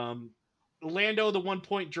 Lando, the 1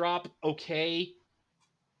 point drop, okay.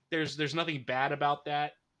 There's nothing bad about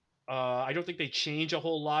that. I don't think they change a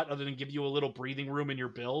whole lot other than give you a little breathing room in your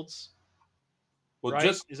builds. Well, right?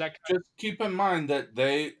 just keep in mind that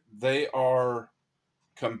they are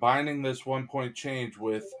combining this 1 point change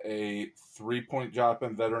with a 3 point drop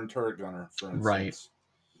in veteran turret gunner, for instance.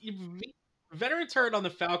 Right. Veteran turret on the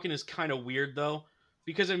Falcon is kind of weird though,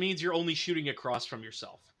 because it means you're only shooting across from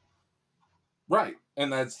yourself. Right,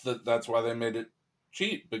 and that's why they made it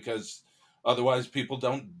cheap, because otherwise people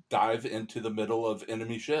don't dive into the middle of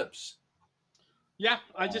enemy ships. Yeah,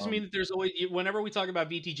 I just mean that there's always, whenever we talk about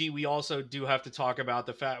VTG, we also do have to talk about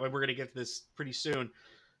the fact, we're going to get to this pretty soon.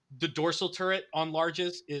 The dorsal turret on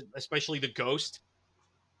larges, especially the Ghost,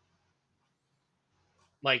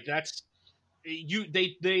 like that's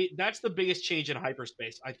that's the biggest change in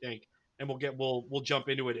hyperspace, I think, and we'll jump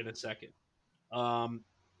into it in a second.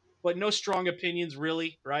 But no strong opinions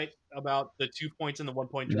really, right, about the 2 points and the 1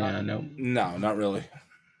 point drop. Yeah, no, not really.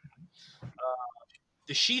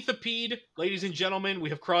 The Sheathipede, ladies and gentlemen, we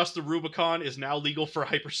have crossed the Rubicon, is now legal for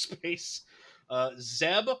hyperspace.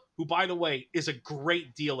 Zeb, who, by the way, is a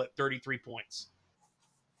great deal at 33 points.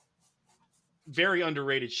 Very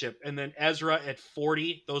underrated ship. And then Ezra at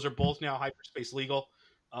 40. Those are both now hyperspace legal.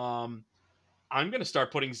 I'm going to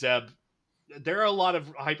start putting Zeb. There are a lot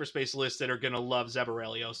of hyperspace lists that are going to love Zeb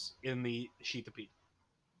Aurelios in the Sheathipede.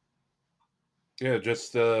 Yeah,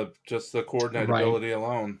 just the coordinatability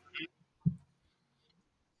alone.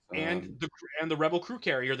 And the Rebel crew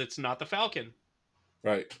carrier that's not the Falcon.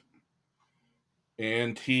 Right.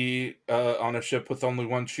 And he, on a ship with only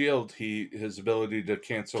one shield, his ability to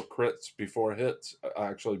cancel crits before hits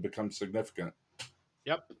actually becomes significant.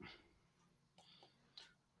 Yep.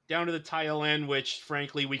 Down to the TILN, which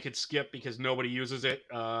frankly we could skip because nobody uses it.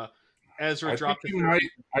 Ezra dropped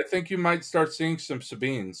I think you might start seeing some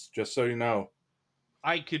Sabines, just so you know.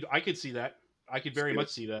 I could see that. I could very much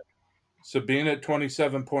see that. Sabine at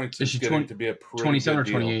 27 points is getting to be a pretty 27 good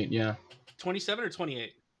or 28, deal. Yeah. 27 or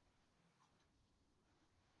 28?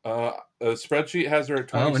 A spreadsheet has her at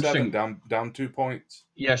 27, down 2 points.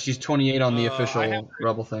 Yeah, she's 28 on the official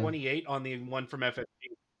Rebel thing. 28 on the one from FFG.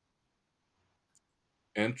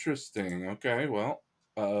 Interesting. Okay, well,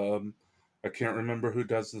 I can't remember who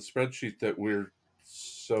does the spreadsheet that we're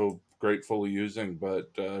so gratefully using,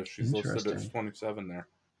 but she's listed as 27 there.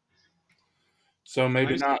 So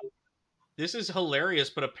maybe not. This is hilarious,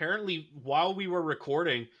 but apparently while we were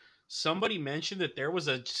recording, somebody mentioned that there was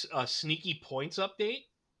a sneaky points update.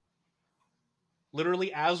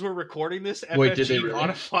 Literally, as we're recording this, FFG did they really?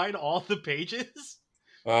 modified all the pages.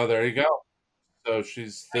 Oh, there you go. So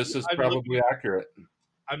this is probably accurate.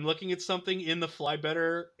 I'm looking at something in Fly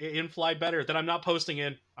Better that I'm not posting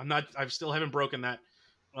in. I still haven't broken that.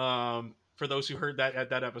 For those who heard that at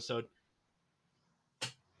that episode.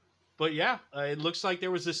 But yeah, it looks like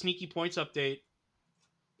there was a sneaky points update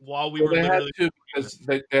while we were literally because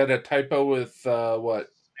they had a typo with what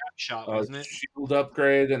snapshot, wasn't it? Shield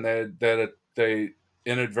upgrade, and they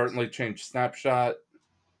inadvertently changed snapshot,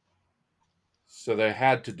 so they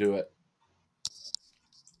had to do it.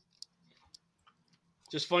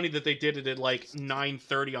 Just funny that they did it at like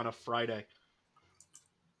 9:30 on a Friday.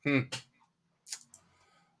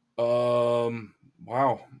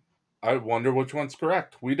 Wow. I wonder which one's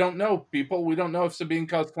correct. We don't know, people. We don't know if Sabine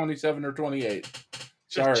costs 27 or 28.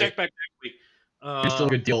 Sorry. Check back next week. It's still a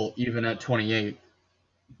good deal, even at 28.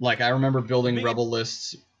 Like, I remember building Rebel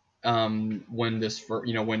lists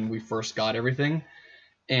when we first got everything,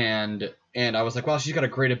 and I was like, wow, she's got a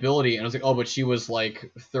great ability, and I was like, oh, but she was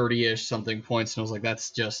like 30-ish something points, and I was like, that's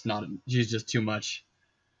just not. She's just too much.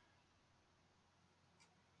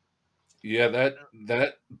 Yeah,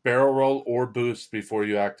 that barrel roll or boost before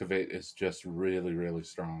you activate is just really, really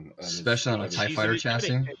strong. Especially on a TIE Fighter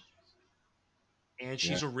chassis. And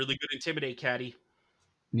she's a really good Intimidate caddy.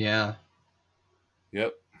 Yeah.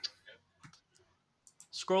 Yep.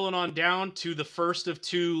 Scrolling on down to the first of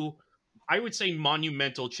two, I would say,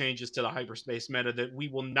 monumental changes to the hyperspace meta that we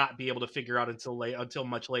will not be able to figure out until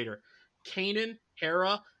much later. Kanan,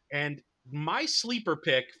 Hera, and my sleeper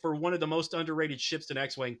pick for one of the most underrated ships in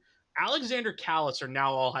X-Wing, Alexander Kallus, are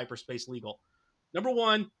now all hyperspace legal. Number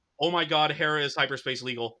one, oh my god, Hera is hyperspace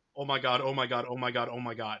legal. Oh my god, oh my god, oh my god, oh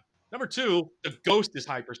my god. Number two, the Ghost is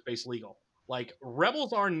hyperspace legal. Like,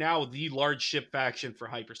 Rebels are now the large ship faction for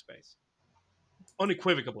hyperspace.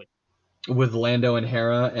 Unequivocally. With Lando and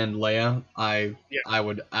Hera and Leia, I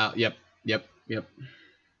would... Yep.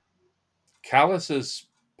 Kallus's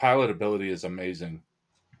pilot ability is amazing.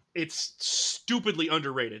 It's stupidly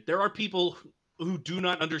underrated. There are people who do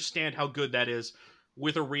not understand how good that is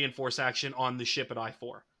with a reinforce action on the ship at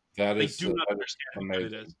I-4. They do not understand how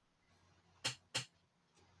good it is.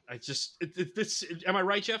 Am I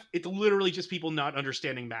right, Jeff? It's literally just people not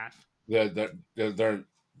understanding math. They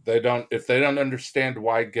don't. If they don't understand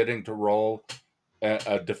why getting to roll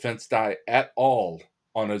a defense die at all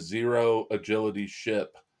on a 0 agility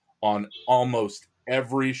ship on almost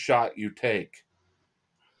every shot you take.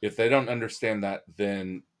 If they don't understand that,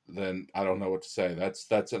 then I don't know what to say.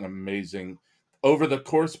 That's an amazing over the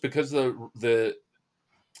course, because the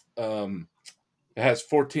it has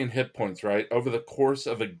 14 hit points, right? Over the course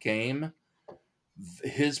of a game,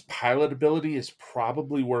 his pilot ability is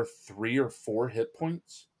probably worth 3 or 4 hit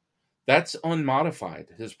points. That's unmodified.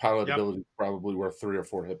 His pilot ability is probably worth 3 or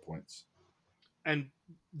 4 hit points. And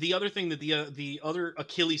the other thing that the other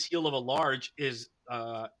Achilles heel of a large is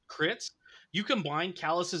crits. You combine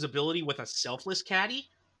Callus's ability with a selfless caddy.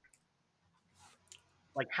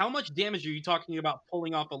 Like, how much damage are you talking about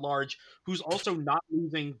pulling off a large who's also not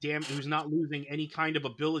losing who's not losing any kind of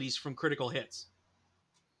abilities from critical hits?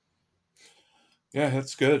 Yeah,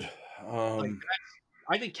 that's good.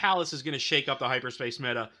 I think Callus is going to shake up the hyperspace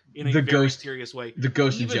meta in a very serious way. The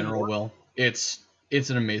Ghost in general will. It's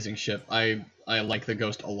an amazing ship. I like the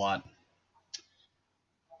Ghost a lot.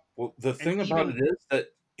 Well, the thing about it is that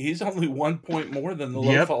he's only 1 point more than the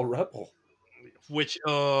Lothal Rebel. Which,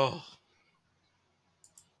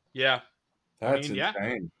 yeah. That's insane. Yeah.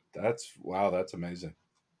 That's amazing.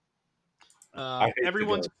 I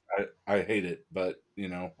hate it, but you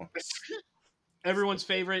know. Everyone's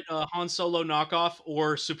favorite Han Solo knockoff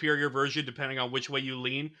or superior version, depending on which way you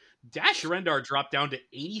lean. Dash Rendar dropped down to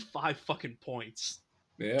 85 fucking points.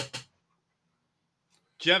 Yeah.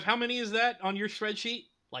 Jeff, how many is that on your spreadsheet?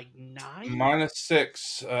 Like 9?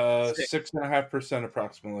 -6. 6.5%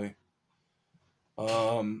 approximately.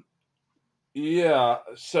 Yeah,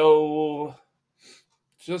 so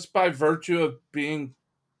just by virtue of being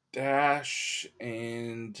dash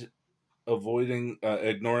and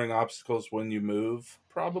ignoring obstacles when you move,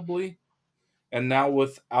 probably. And now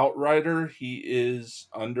with Outrider, he is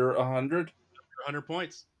under 100. 100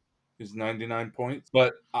 points. He's 99 points.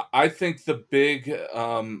 But I think the big,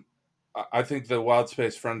 I think the Wild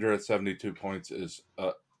Space Friender at 72 points is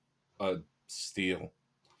a steal.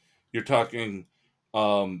 You're talking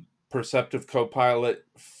Perceptive Copilot,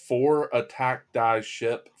 4 attack die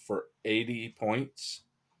ship for 80 points,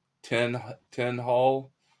 10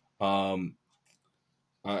 hull.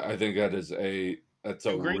 I think that's a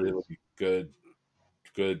really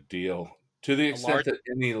good deal, to the extent that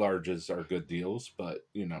any larges are good deals, but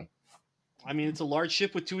you know, I mean, it's a large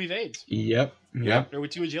ship with 2 evades. Yep. Or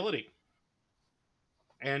with 2 agility,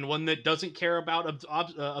 and one that doesn't care about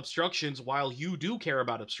obstructions, while you do care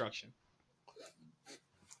about obstruction.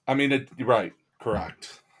 I mean, right,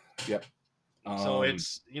 correct. Yep. So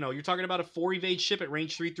it's, you're talking about a 4 evade ship at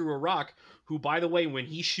range 3 through a rock, who, by the way, when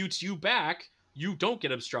he shoots you back, you don't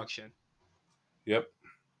get obstruction. Yep.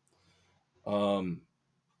 I'm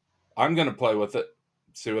going to play with it,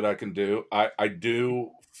 see what I can do. I do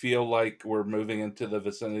feel like we're moving into the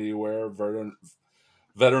vicinity where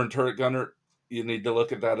veteran turret gunner, you need to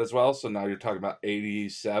look at that as well. So now you're talking about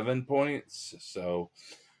 87 points. So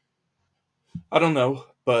I don't know,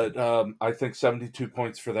 but I think 72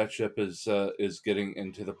 points for that ship is getting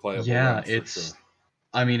into the playable. Yeah, it's. Sure.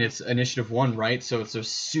 I mean, it's initiative 1, right? So it's a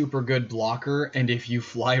super good blocker, and if you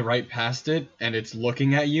fly right past it and it's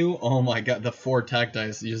looking at you, oh my god, the 4 attack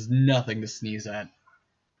dice is nothing to sneeze at.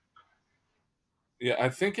 Yeah, I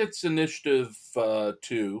think it's initiative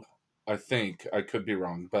 2. I think. I could be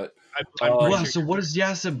wrong, but well, so what is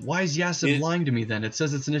Yasib? Why is Yasib lying to me then? It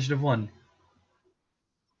says it's initiative 1.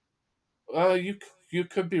 You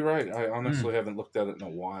could be right. I honestly haven't looked at it in a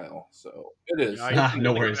while, so it is.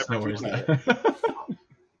 No worries.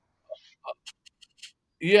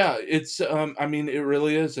 Yeah, it's. I mean, it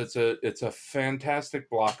really is. It's a fantastic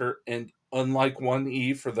blocker, and unlike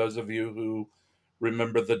 1E, for those of you who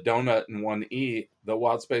remember the donut in 1E, the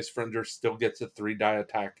Wild Space Friender still gets a 3 die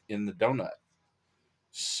attack in the donut.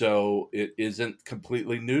 So it isn't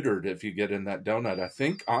completely neutered if you get in that donut. I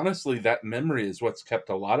think, honestly, that memory is what's kept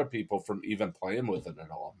a lot of people from even playing with it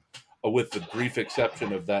at all, with the brief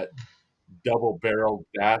exception of that double-barrel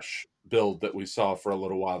dash build that we saw for a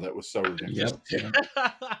little while that was so ridiculous. Yep.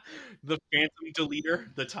 The Phantom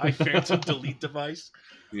Deleter, the TIE Phantom Delete device.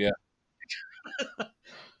 Yeah.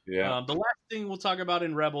 Yeah. The last thing we'll talk about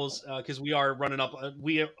in Rebels, because we are running up,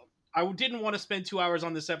 I didn't want to spend 2 hours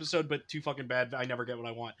on this episode, but too fucking bad. I never get what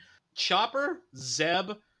I want. Chopper,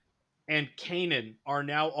 Zeb, and Kanan are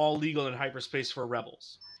now all legal in hyperspace for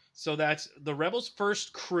Rebels. So that's the Rebels'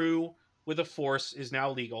 first crew with a force is now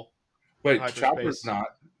legal. Wait, Chopper's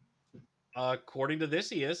not. According to this,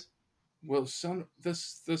 he is. Well,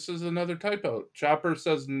 this is another typo. Chopper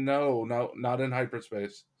says no, not in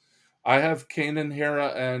hyperspace. I have Kanan, Hera,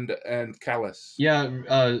 and Kallus.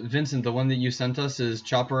 Yeah, Vincent, the one that you sent us is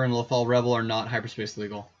Chopper and Lothal Rebel are not hyperspace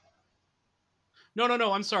legal.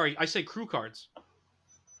 No. I'm sorry. I said crew cards.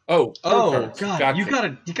 Oh, God! Gotcha. You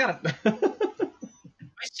gotta.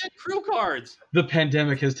 I said crew cards. The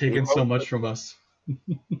pandemic has taken so much from us,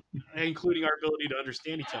 including our ability to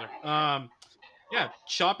understand each other. Yeah,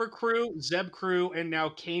 Chopper Crew, Zeb Crew, and now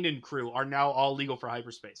Kanan Crew are now all legal for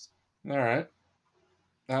hyperspace. All right.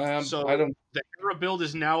 So I don't. the Hera build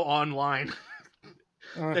is now online.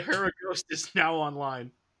 The Hera Ghost is now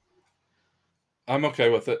online. I'm okay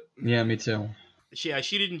with it. Yeah, me too. She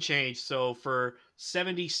didn't change. So for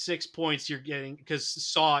 76 points, you're getting, because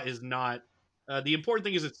Saw is not. The important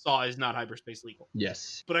thing is that Saw is not hyperspace legal.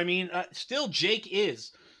 Yes. But I mean, still Jake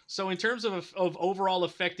is. So in terms of overall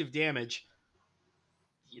effective damage,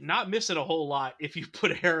 you're not missing a whole lot if you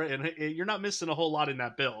put Hera in. You're not missing a whole lot in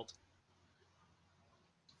that build.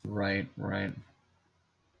 Right.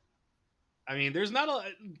 I mean, there's not a.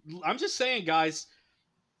 I'm just saying, guys.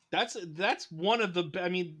 That's one of the. I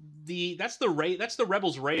mean, that's the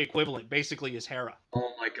Rebels Ray equivalent, basically, is Hera.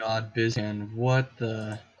 Oh my God, Bizhan, what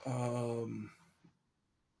the?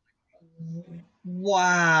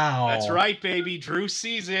 Wow. That's right, baby. Drew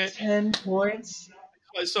sees it. 10 points.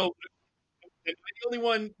 So, am I the only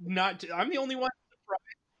one not? I'm the only one surprised.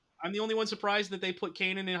 I'm the only one surprised that they put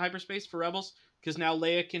Kanan in hyperspace for Rebels, because now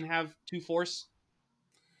Leia can have 2 Force.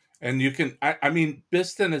 And you can, I mean,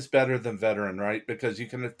 Bistan is better than Veteran, right? Because you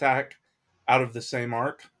can attack out of the same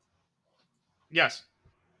arc. Yes.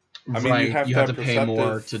 I mean, right. you have to pay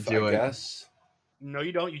more to do it. Guess. No,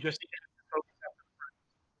 you don't. You just need to focus after the first.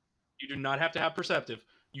 You do not have to have perceptive.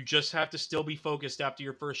 You just have to still be focused after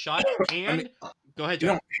your first shot. And I mean, go ahead, you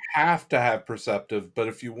John. don't have to have perceptive, but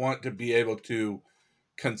if you want to be able to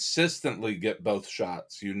consistently get both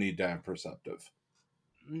shots, you need to have perceptive.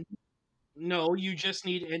 No, you just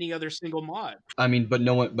need any other single mod. I mean,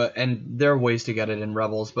 and there are ways to get it in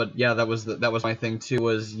Rebels, but yeah, that was my thing too.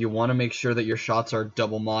 Was you want to make sure that your shots are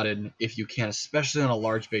double modded if you can, especially on a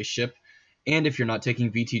large base ship, and if you're not taking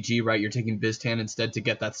VTG, right, you're taking Biztan instead to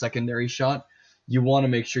get that secondary shot. You want to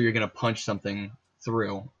make sure you're going to punch something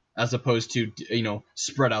through, as opposed to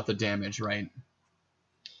spread out the damage, right?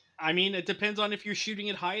 I mean, it depends on if you're shooting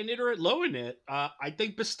it high in it or at low in it. I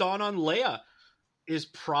think Baston on Leia is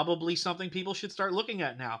probably something people should start looking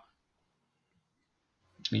at now.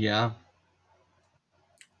 Yeah.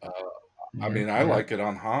 I mean, I like it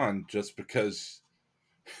on Han just because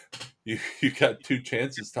you got 2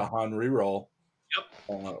 chances to Han reroll.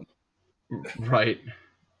 Yep. Right.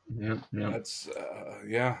 Yep. That's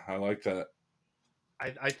I like that.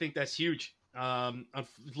 I think that's huge.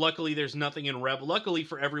 Luckily, there's nothing in Rebel. Luckily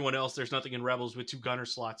for everyone else, there's nothing in Rebels with 2 gunner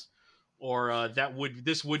slots, or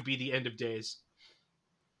this would be the end of days.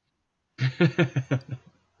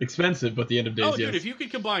 Expensive, but the end of days. Oh, dude, if you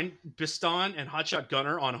could combine Bistan and Hotshot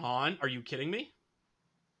Gunner on Han, are you kidding me?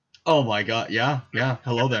 Oh my God! Yeah.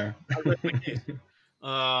 Hello there.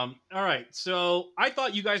 All right, so I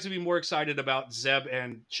thought you guys would be more excited about Zeb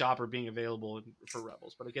and Chopper being available for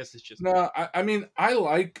Rebels, but I guess it's just no. I mean, I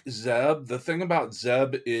like Zeb. The thing about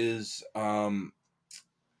Zeb is,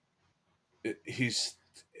 he's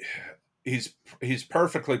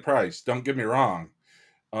perfectly priced. Don't get me wrong.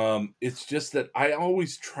 It's just that I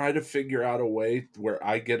always try to figure out a way where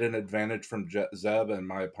I get an advantage from Zeb and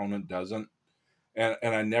my opponent doesn't, and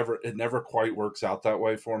it never quite works out that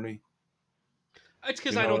way for me. It's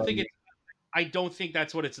because I don't think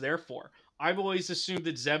that's what it's there for. I've always assumed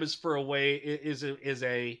that Zeb is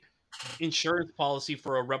a insurance policy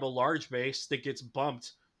for a Rebel large base that gets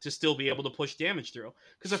bumped to still be able to push damage through.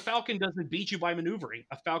 Because a Falcon doesn't beat you by maneuvering.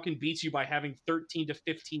 A Falcon beats you by having 13 to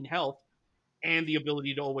 15 health and the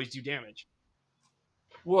ability to always do damage.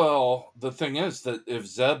 Well, the thing is that if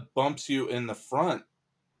Zeb bumps you in the front,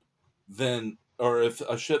 or if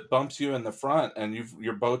a ship bumps you in the front and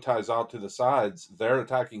your bow ties out to the sides, they're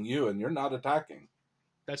attacking you and you're not attacking.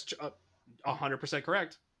 That's 100%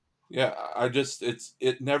 correct. Yeah,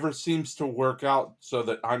 it never seems to work out so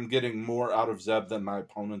that I'm getting more out of Zeb than my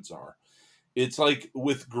opponents are. It's like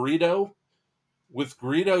with Greedo. With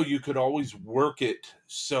Greedo, you could always work it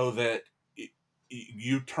so that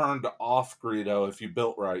you turned off Greedo if you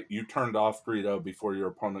built right. You turned off Greedo before your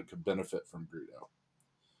opponent could benefit from Greedo.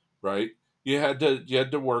 Right? You had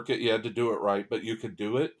to work it, you had to do it right, but you could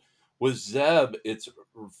do it. With Zeb, it's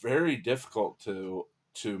very difficult to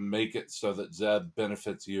make it so that Zeb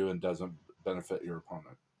benefits you and doesn't benefit your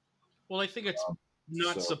opponent. Well, I think it's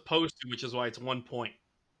not supposed to, which is why it's 1 point.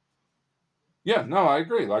 Yeah, no, I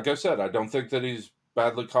agree. Like I said, I don't think that he's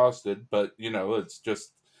badly costed, but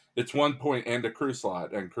it's 1 point and a crew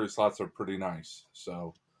slot, and crew slots are pretty nice.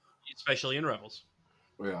 So, especially in Rebels.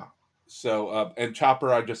 Yeah. So and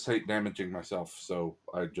Chopper, I just hate damaging myself, so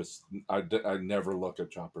I never look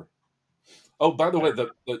at Chopper. Oh, by the way,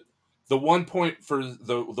 the 1 point for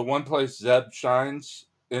the one place Zeb shines.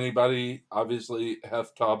 Anybody? Obviously,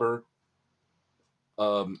 Hef-Tauber.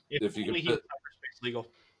 If you only can, he was hyperspace legal.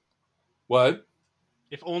 What?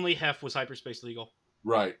 If only Hef was hyperspace legal.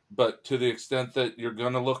 Right, but to the extent that you're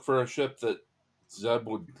going to look for a ship that Zeb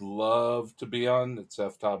would love to be on, it's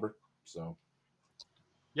Hef-Tauber. So,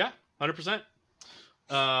 yeah, 100%.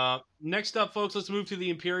 Next up, folks, let's move to the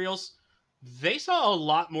Imperials. They saw a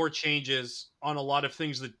lot more changes on a lot of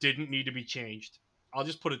things that didn't need to be changed. I'll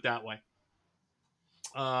just put it that way.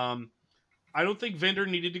 I don't think Vendor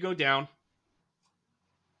needed to go down.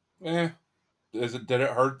 did it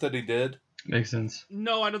hurt that he did? Makes sense.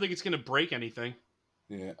 No, I don't think it's going to break anything.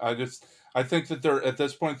 Yeah, I think that they're at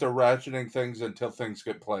this point they're ratcheting things until things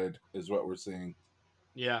get played is what we're seeing.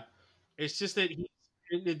 Yeah, it's just that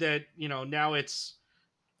now it's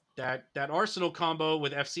that Arsenal combo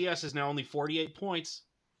with FCS is now only 48 points.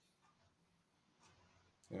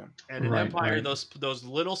 Yeah, and in Empire, those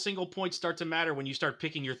little single points start to matter when you start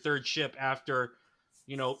picking your third ship after,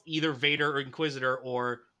 either Vader or Inquisitor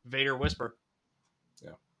or Vader Whisper.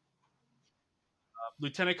 Yeah.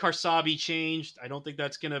 Lieutenant Karsabi changed. I don't think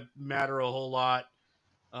that's going to matter a whole lot.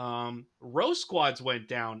 Row squads went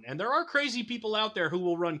down, and there are crazy people out there who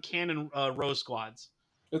will run cannon row squads.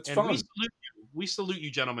 It's fun. We salute you,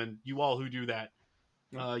 gentlemen. You all who do that.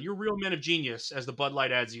 You're real men of genius, as the Bud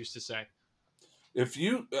Light ads used to say. If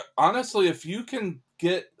you can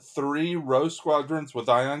get 3 row squadrons with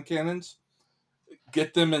ion cannons,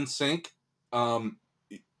 get them in sync,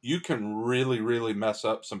 you can really, really mess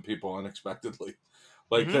up some people unexpectedly.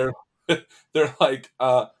 Like they're like,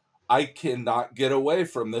 I cannot get away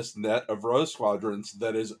from this net of row squadrons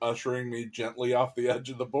that is ushering me gently off the edge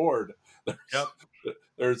of the board.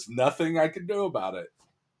 There's nothing I can do about it.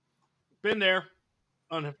 Been there,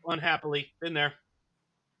 unhappily. Been there.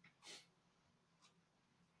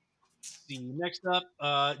 See, next up,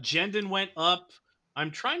 Jendon went up.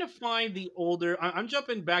 I'm trying to find the older. I'm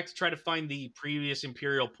jumping back to try to find the previous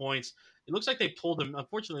Imperial points. It looks like they pulled him.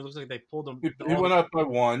 Unfortunately, it looks like they pulled him. He went up by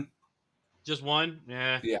 1. Just 1?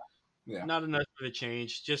 Yeah. Not enough for the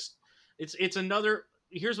change. Just it's another.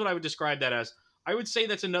 Here's what I would describe that as. I would say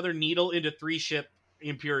that's another needle into 3-ship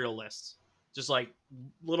Imperial lists. Just like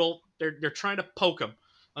little. They're trying to poke them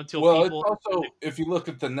until people. It's also, if you look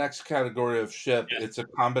at the next category of ship, it's a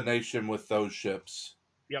combination with those ships.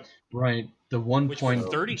 Yep. Right. The 1 point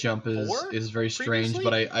jump is very strange,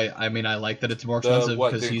 but I mean I like that it's more expensive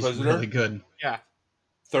because he's really good. Yeah.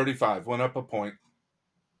 35 went up a point.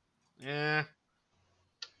 Yeah.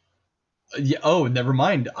 Yeah. Oh, never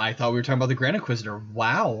mind. I thought we were talking about the Grand Inquisitor.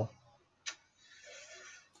 Wow.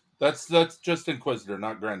 That's just Inquisitor,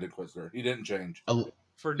 not Grand Inquisitor. He didn't change.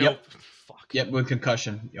 For no. Fuck. Yep, with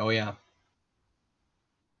concussion. Oh yeah.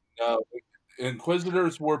 No.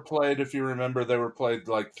 Inquisitors were played, if you remember, they were played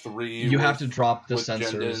like 3. You have to drop the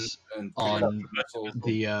sensors on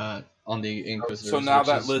the Inquisitors. So now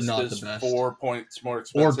that list is 4 points more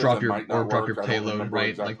expensive. Or drop your payload, right?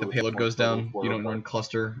 Exactly, like the payload goes down. You don't run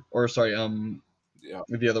cluster. Or sorry,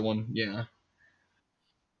 the other one, yeah.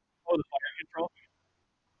 Oh, the fire control.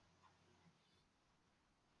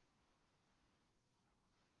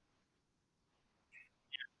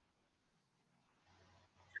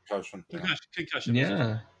 Concussion.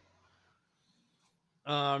 Yeah.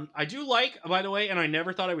 I do like, by the way, and I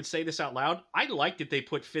never thought I would say this out loud. I like that they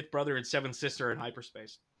put Fifth Brother and Seventh Sister in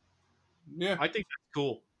hyperspace. Yeah, I think that's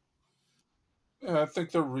cool. Yeah, I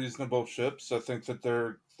think they're reasonable ships. I think that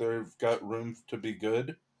they've got room to be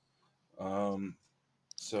good.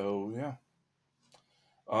 So yeah.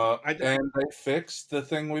 And they fixed the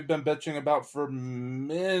thing we've been bitching about for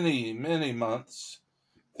many, many months.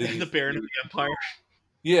 The Baron of the Empire.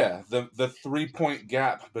 Yeah, the 3-point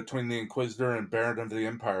gap between the Inquisitor and Baron of the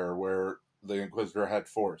Empire, where the Inquisitor had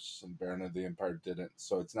force and Baron of the Empire didn't.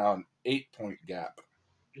 So it's now an 8-point gap.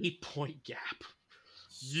 8-point gap.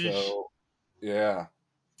 So, yeah.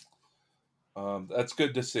 That's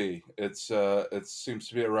good to see. It seems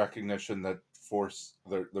to be a recognition that force,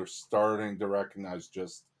 they're starting to recognize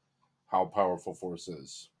just how powerful force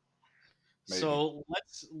is. Maybe. So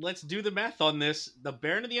let's do the math on this. The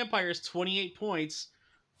Baron of the Empire is 28 points.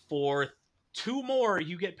 For 2 more,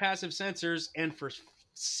 you get passive sensors, and for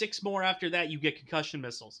 6 more after that, you get concussion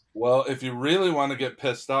missiles. Well, if you really want to get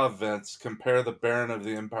pissed off, Vince, compare the Baron of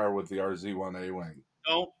the Empire with the RZ-1A wing.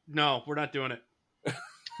 No, we're not doing it.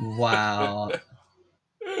 Wow.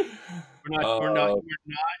 We're not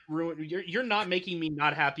ruining. You're not making me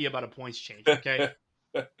not happy about a points change. Okay.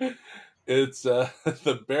 It's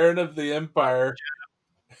the Baron of the Empire.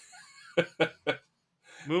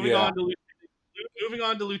 Moving on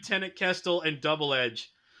to Lieutenant Kestel and Double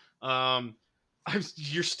Edge.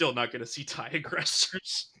 You're still not going to see TIE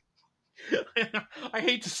aggressors. I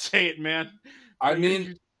hate to say it, man. I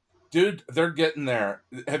mean, dude, they're getting there.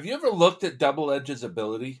 Have you ever looked at Double Edge's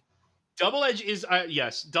ability? Double Edge is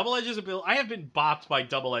yes. Double Edge's ability. I have been bopped by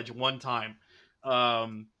Double Edge one time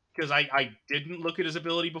because I didn't look at his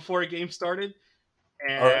ability before a game started,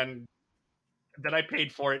 and then I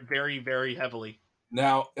paid for it very, very heavily.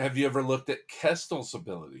 Now, have you ever looked at Kestel's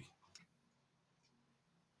ability?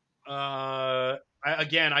 I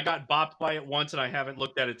got bopped by it once, and I haven't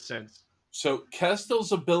looked at it since. So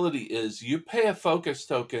Kestel's ability is you pay a focus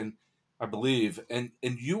token, I believe, and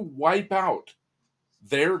you wipe out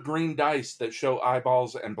their green dice that show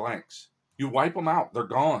eyeballs and blanks. You wipe them out. They're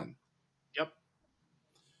gone. Yep.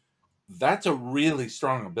 That's a really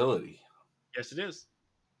strong ability. Yes, it is.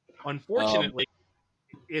 Unfortunately,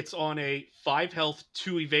 it's on a 5 health,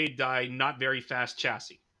 2 evade die, not very fast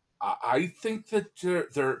chassis. I think that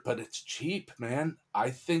they're, but it's cheap, man.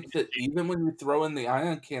 I think that even when you throw in the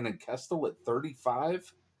Ion Cannon Kestel at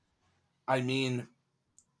 35, I mean,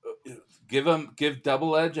 give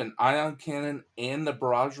Double Edge an Ion Cannon and the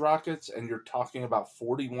Barrage Rockets, and you're talking about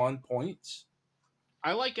 41 points.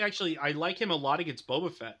 I like him a lot against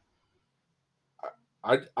Boba Fett.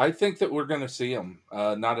 I think that we're going to see him,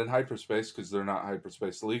 not in hyperspace because they're not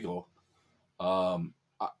hyperspace legal.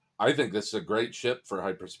 I think this is a great ship for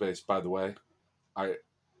hyperspace, by the way.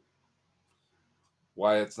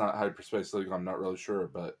 Why it's not hyperspace legal, I'm not really sure,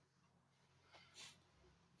 but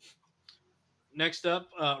next up,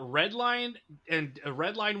 Redline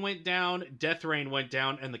went down, Death Rain went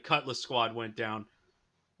down, and the Cutlass Squad went down.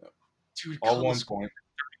 Dude, all 1 point.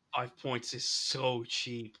 35 points is so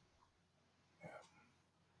cheap.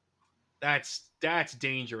 That's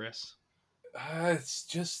dangerous. It's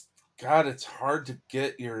just, God, it's hard to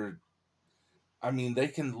get your. I mean, they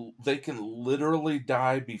can literally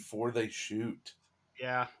die before they shoot.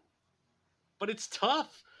 Yeah, but it's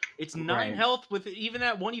tough. It's 9 health with even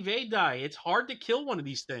that 1 evade die. It's hard to kill one of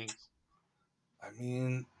these things. I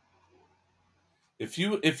mean, if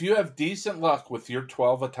you have decent luck with your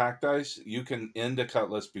 12 attack dice, you can end a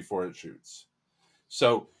Cutlass before it shoots.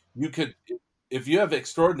 So you could, if you have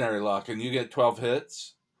extraordinary luck and you get 12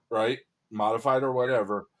 hits, right, modified or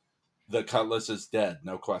whatever, the Cutlass is dead,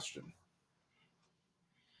 no question.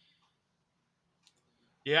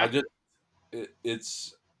 Yeah,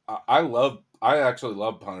 I actually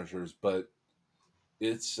love Punishers, but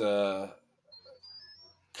it's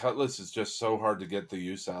Cutlass is just so hard to get the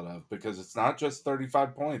use out of because it's not just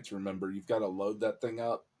 35 points. Remember, you've got to load that thing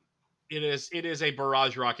up. It is a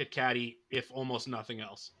barrage rocket caddy, if almost nothing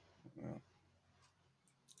else. Yeah.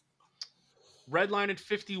 Redline at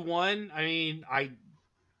 51. I mean,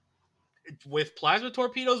 with plasma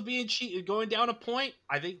torpedoes being going down a point,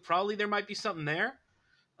 I think probably there might be something there.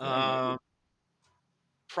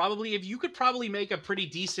 Probably, if you could probably make a pretty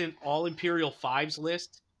decent all Imperial 5s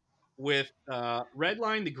list with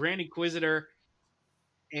Redline, the Grand Inquisitor,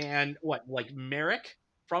 and Merrick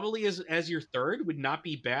probably as your third would not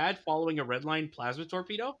be bad following a Redline plasma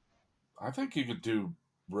torpedo. I think you could do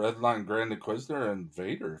Redline, Grand Inquisitor, and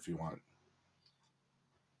Vader if you want.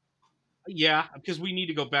 Yeah, because we need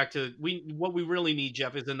to go back to what we really need,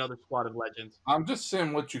 Jeff, is another squad of legends. I'm just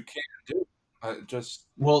saying what you can do. It's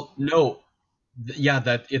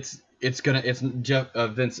Jeff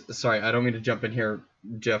Vince. Sorry, I don't mean to jump in here,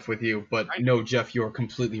 Jeff, with you, but no, Jeff, you're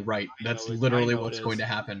completely right. That's literally what's going to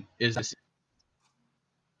happen. Is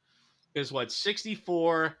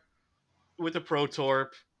 64 with a Protorp.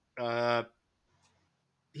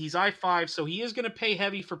 He's I5, so he is going to pay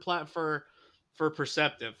heavy for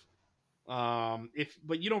Perceptive.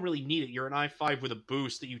 But you don't really need it. You're an I5 with a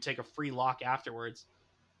boost that you take a free lock afterwards.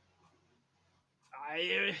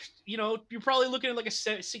 You're probably looking at like a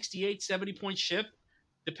 68, 70 point ship,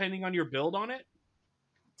 depending on your build on it.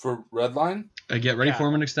 For Redline? I get ready for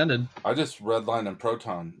him and extended. I just Redline and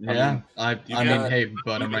Proton. Yeah, hey,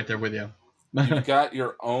 bud, I'm right there with you. You've got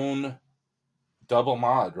your own double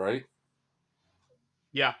mod, right?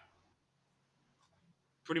 Yeah.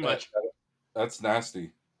 Pretty much. That's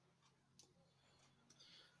nasty.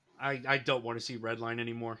 I don't want to see Redline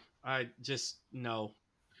anymore. I just no.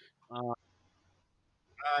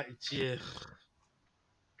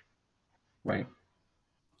 Right.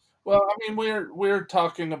 Well, I mean, we're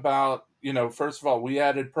talking about, first of all, we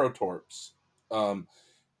added Protorps.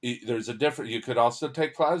 There's a different. You could also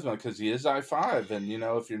take Plasma because he is I5, and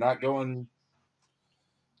if you're not going,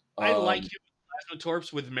 I like him Plasma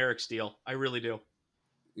Torps with Merrick Steel. I really do.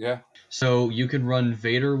 Yeah. So you can run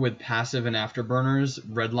Vader with passive and afterburners,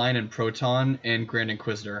 Redline and Proton, and Grand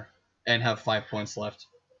Inquisitor, and have 5 points left.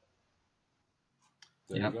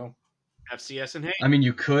 There you go. FCS and Hank. I mean,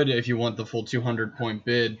 you could if you want the full 200-point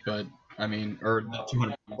bid, but I mean, or the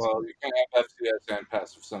 200 points. Well, you can have FCS and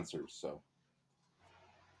passive sensors, so.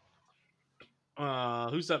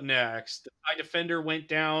 Who's up next? The TIE Defender went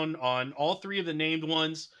down on all three of the named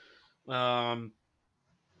ones. Okay.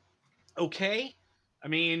 I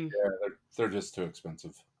mean, yeah, they're just too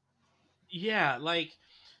expensive. Yeah, like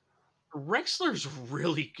Rexler's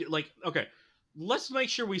really good. Like, okay, let's make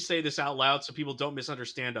sure we say this out loud so people don't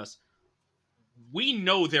misunderstand us. We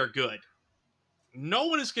know they're good. No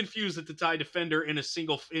one is confused that the TIE Defender in a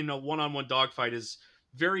one-on-one dogfight is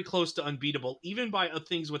very close to unbeatable, even by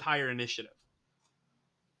things with higher initiative.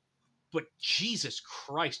 But Jesus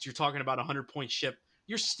Christ, you're talking about a 100-point ship.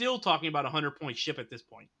 You're still talking about a 100-point ship at this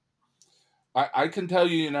point. I can tell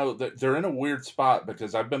you, that they're in a weird spot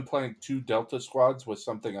because I've been playing 2 Delta squads with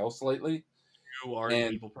something else lately. You are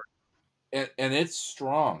an evil person. And it's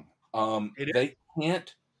strong.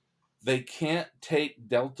 They can't take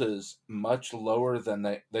deltas much lower than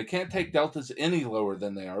they can't take deltas any lower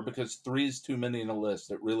than they are because 3 is too many in a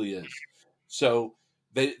list. It really is. So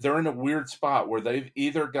they're in a weird spot where they've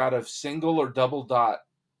either got a single or double dot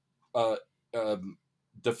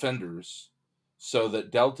defenders so that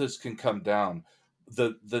deltas can come down.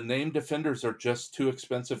 The name defenders are just too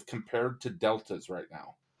expensive compared to deltas right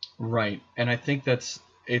now. Right, and I think it's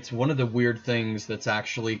one of the weird things that's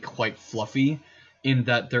actually quite fluffy, in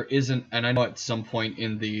that there isn't, and I know at some point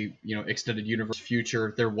in the extended universe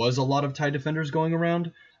future there was a lot of TIE Defenders going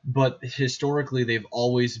around, but historically they've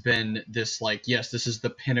always been this yes, this is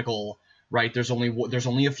the pinnacle, right? There's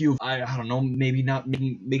only a few. I don't know, maybe not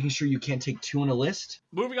making sure you can't take 2 on a list.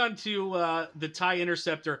 Moving on to the TIE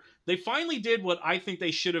Interceptor, they finally did what I think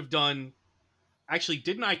they should have done. Actually,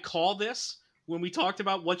 didn't I call this when we talked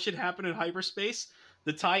about what should happen in hyperspace?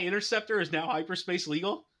 The TIE Interceptor is now hyperspace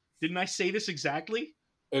legal. Didn't I say this exactly?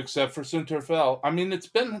 Except for Sunterfell. I mean, it's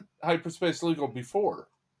been hyperspace legal before.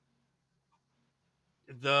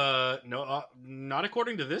 Not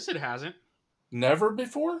according to this, it hasn't. Never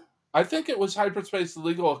before? I think it was hyperspace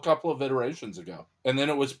legal a couple of iterations ago. And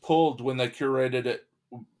then it was pulled when they curated it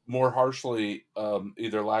more harshly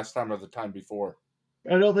either last time or the time before.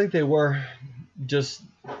 I don't think they were. Just,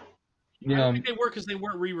 I don't think they were because they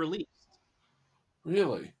weren't re-released.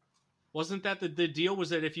 Really? Wasn't that the deal? Was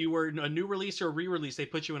that if you were a new release or a re-release, they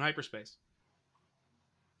put you in hyperspace?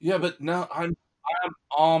 Yeah, but no, I'm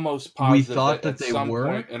almost positive we thought that at they some were.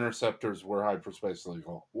 point interceptors were hyperspace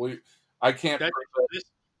legal. I can't.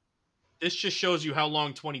 This just shows you how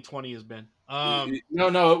long 2020 has been.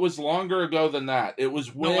 No, it was longer ago than that. It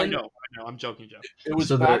was when. No, I know. I'm joking, Jeff. It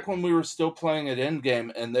was back when we were still playing at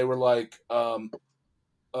Endgame, and they were like,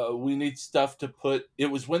 "We need stuff to put." It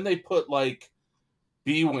was when they put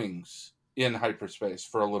B-wings in hyperspace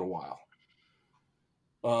for a little while.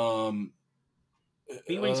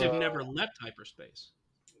 B-wings have never left hyperspace.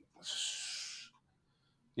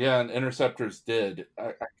 Yeah, and interceptors did.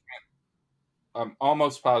 I'm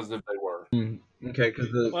almost positive they were. Okay, because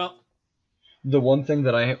the one thing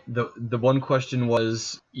that the one question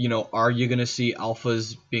was, are you going to see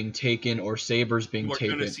alphas being taken or sabers being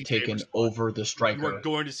taken over the striker? You are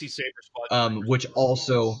going to see saber squad. Which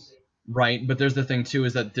also, right? But there's the thing too,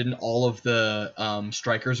 is that didn't all of the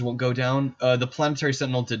strikers won't go down? The Planetary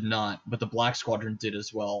Sentinel did not, but the Black Squadron did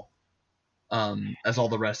as well. As all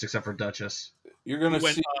the rest except for Duchess. You're going to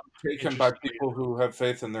see taken by people who have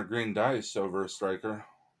faith in their green dice over a striker.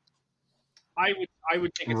 I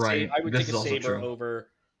would take a saber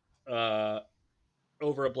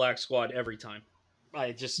over a black squad every time.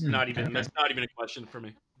 That's not even a question for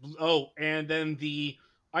me. Oh, and then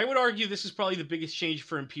I would argue this is probably the biggest change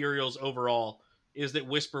for Imperials overall is that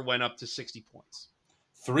Whisper went up to 60 points.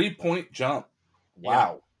 3-point jump.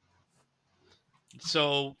 Wow. Yeah.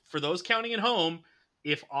 So for those counting at home,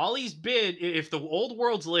 if the Old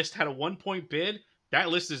Worlds list had a 1-point bid, that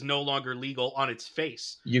list is no longer legal on its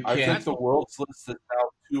face. I think the Worlds list is now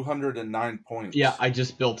 209 points. Yeah, I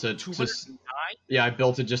just built it. 209? Yeah, I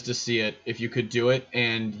built it just to see it. If you could do it,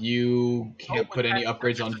 and you can't put any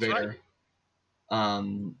upgrades on Vader.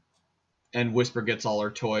 Right. And Whisper gets all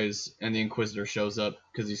her toys, and the Inquisitor shows up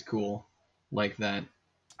because he's cool, like that.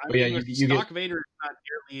 Stock Vader is not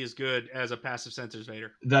nearly as good as a passive sensors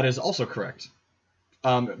Vader. That is also correct.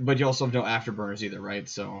 But you also have no afterburners either, right?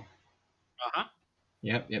 So.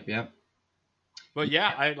 Yep. But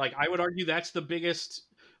yeah, I would argue that's the biggest.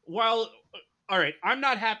 Well, all right, I'm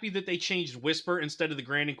not happy that they changed Whisper instead of the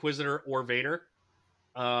Grand Inquisitor or Vader.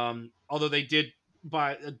 Although they did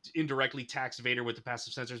by indirectly taxed Vader with the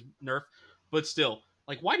passive sensors nerf, but still,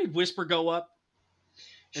 like, why did Whisper go up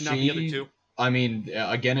and not the other two? I mean,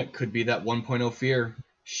 again, it could be that 1.0 fear.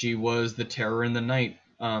 She was the terror in the night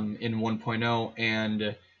in 1.0,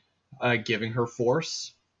 and giving her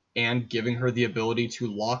force and giving her the ability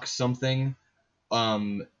to lock something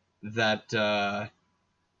that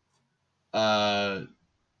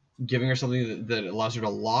giving her something that allows her to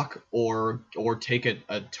lock or take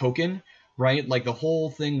a token, right? Like the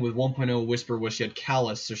whole thing with 1.0 Whisper was she had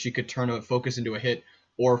Callus, so she could turn a focus into a hit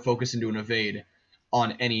or focus into an evade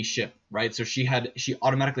on any ship, right? So she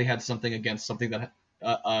automatically had something against something that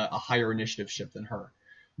a higher initiative ship than her,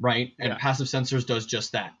 right? And passive sensors does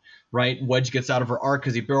just that, right? Wedge gets out of her arc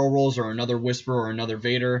because he barrel rolls, or another Whisper or another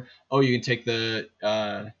Vader. Oh, you can take the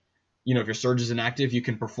if your surge is inactive, you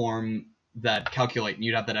can perform that calculate, and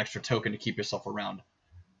you'd have that extra token to keep yourself around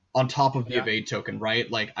on top of the evade token, right?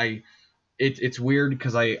 Like it's weird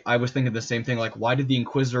because I was thinking the same thing. Like, why did the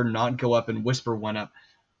Inquisitor not go up and Whisper went up?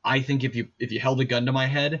 I think if you held a gun to my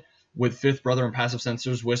head with Fifth Brother and passive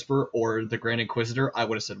sensors, Whisper, or the Grand Inquisitor, I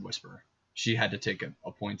would have said Whisper. She had to take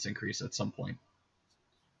a points increase at some point.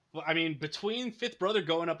 Well, I mean, between Fifth Brother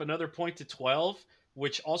going up another point to 12,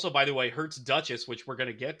 which also, by the way, hurts Duchess, which we're going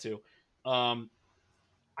to get to,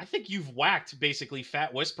 I think you've whacked basically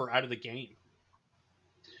Fat Whisper out of the game.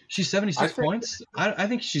 She's 76 points. I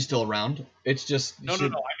think she's still around. It's just no. I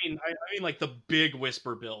mean like the big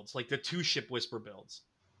Whisper builds, like the 2-ship Whisper builds.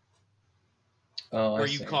 Oh, where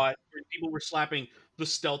people were slapping the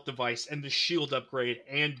stealth device and the shield upgrade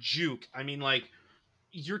and juke. I mean, like,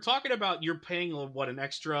 you're talking about you're paying an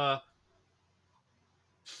extra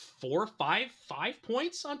 5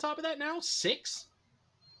 points on top of that now? 6?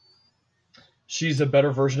 She's a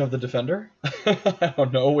better version of the Defender. I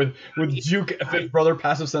don't know, with juke, Fifth Brother,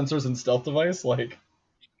 passive sensors, and stealth device. Like,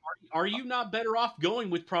 are you not better off going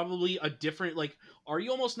with probably a different? Like, are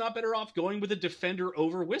you almost not better off going with a Defender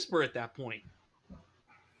over Whisper at that point?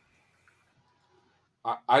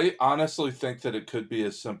 I honestly think that it could be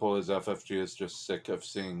as simple as FFG is just sick of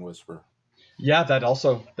seeing Whisper. Yeah,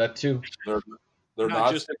 that too. They're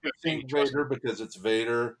not sick of seeing Vader because it's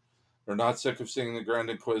Vader. They're not sick of seeing the Grand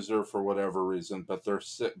Inquisitor for whatever reason, but they're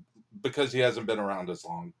sick because he hasn't been around as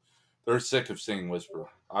long. They're sick of seeing Whisper.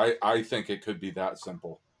 I think it could be that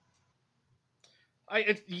simple.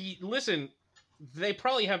 Listen, they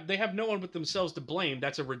have no one but themselves to blame.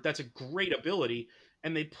 That's a great ability,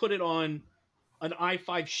 and they put it on an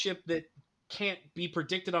I-5 ship that can't be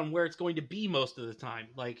predicted on where it's going to be most of the time.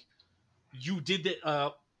 Like, you did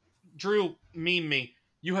that. Drew, meme me.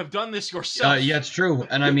 You have done this yourself. Yeah, it's true.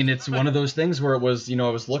 And I mean, it's one of those things where it was, I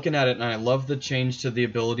was looking at it and I love the change to the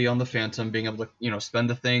ability on the Phantom, being able to, spend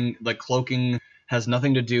the thing. Like, cloaking has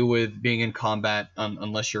nothing to do with being in combat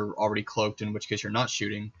unless you're already cloaked, in which case you're not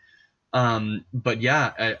shooting. But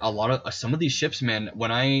yeah, some of these ships, man,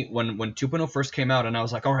 when 2.0 first came out and I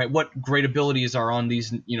was like, all right, what great abilities are on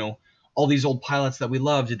these, all these old pilots that we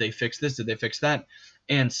love? Did they fix this? Did they fix that?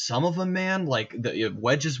 And some of them, man, like the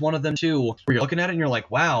Wedge is one of them too, where you're looking at it and you're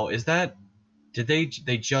like, wow, did they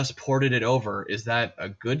just ported it over? Is that a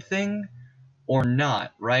good thing or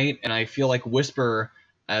not? Right. And I feel like Whisper,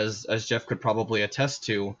 as Jeff could probably attest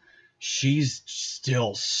to, she's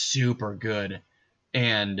still super good.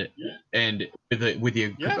 And with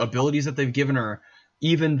the abilities that they've given her,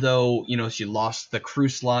 even though she lost the crew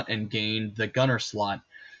slot and gained the gunner slot,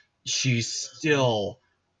 she's still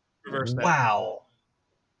wow.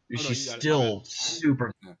 She's still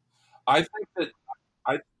super. I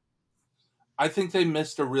think they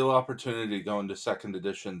missed a real opportunity going to second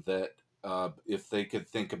edition that if they could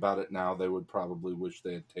think about it now, they would probably wish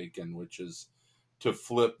they had taken, which is to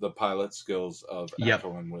flip the pilot skills of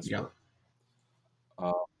Echo and Whisper.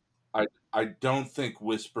 I don't think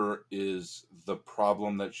Whisper is the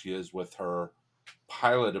problem that she is with her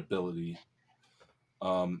pilot ability.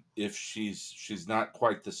 If she's not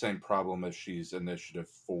quite the same problem as she's Initiative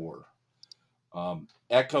 4.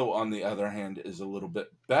 Echo, on the other hand, is a little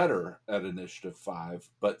bit better at Initiative 5,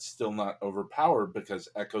 but still not overpowered because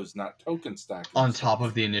Echo's not token stacking. On top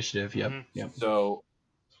of the Initiative, yep. Mm-hmm. Yep. So,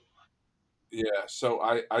 yeah, so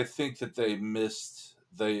I think that they missed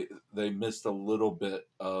a little bit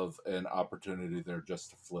of an opportunity there just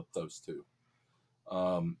to flip those two.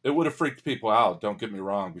 It would have freaked people out, don't get me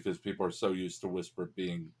wrong, because people are so used to Whisper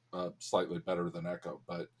being slightly better than Echo,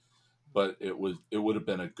 but it would have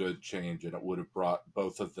been a good change, and it would have brought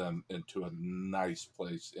both of them into a nice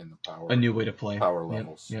place in the power. A new way to play. Power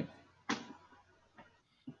levels. Yep.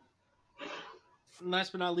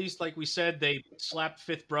 Last but not least, like we said, they slapped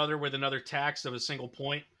Fifth Brother with another tax of a single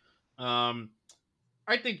point.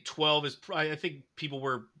 I think 12 is. I think people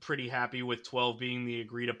were pretty happy with 12 being the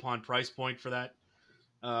agreed upon price point for that.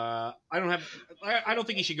 I don't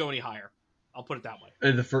think he should go any higher. I'll put it that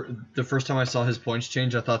way. The first time I saw his points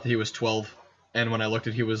change, I thought that he was 12, and when I looked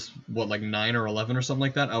at he was like 9 or 11 or something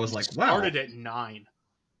like that. I was like, wow. Started at 9.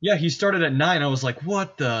 Yeah, he started at 9. I was like,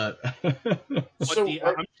 what the? I'm just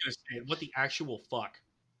gonna say it. What the actual fuck?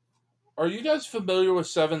 Are you guys familiar with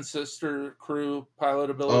Seven Sister crew pilot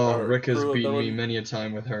ability? Oh, Rick has beaten me many a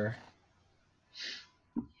time with her.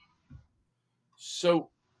 So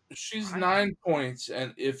she's 9 points,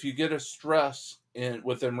 and if you get a stress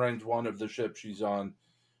within range 1 of the ship she's on,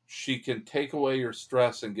 she can take away your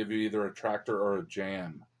stress and give you either a tractor or a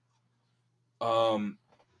jam. And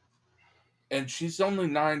she's only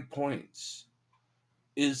 9 points.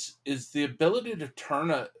 Is the ability to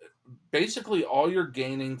turn basically all you're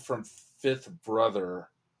gaining from Fifth Brother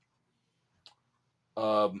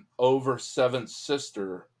over Seventh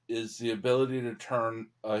Sister is the ability to turn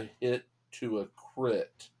a hit to a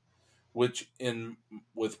crit, which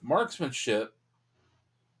with marksmanship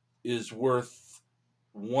is worth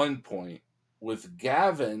 1 point. With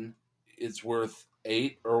Gavin, it's worth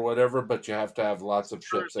 8 or whatever, but you have to have lots of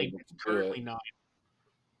ships able to do it. 9.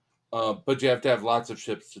 But you have to have lots of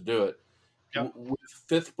ships to do it. Yep. With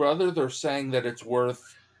Fifth Brother, they're saying that it's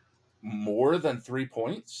worth more than 3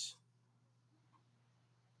 points.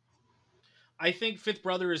 I think Fifth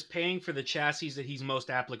Brother is paying for the chassis that he's most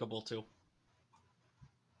applicable to.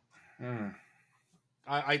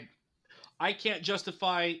 I can't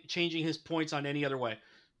justify changing his points on any other way.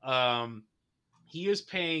 He is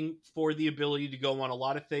paying for the ability to go on a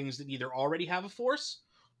lot of things that either already have a force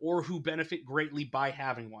or who benefit greatly by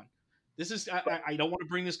having one. This is I don't want to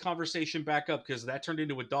bring this conversation back up because that turned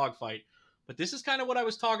into a dogfight. But this is kind of what I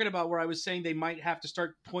was talking about, where I was saying they might have to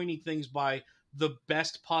start pointing things by the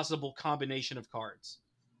best possible combination of cards.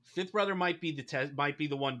 Fifth Brother might be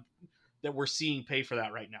the one that we're seeing pay for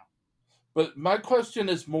that right now. But my question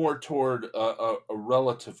is more toward a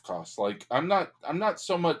relative cost. Like I'm not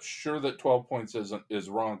so much sure that 12 points is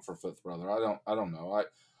wrong for Fifth Brother. I don't know.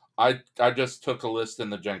 I just took a list in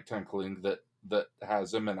the Jank Tankling that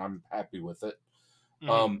has him, and I'm happy with it.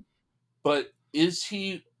 Mm-hmm. But is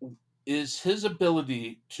his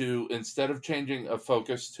ability to, instead of changing a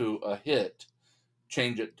focus to a hit,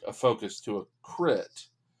 change a focus to a crit?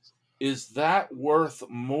 Is that worth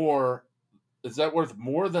more? Is that worth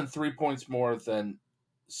more than 3 points more than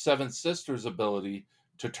Seven Sisters' ability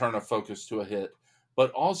to turn a focus to a hit?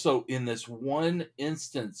 But also in this one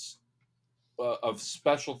instance of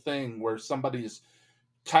special thing where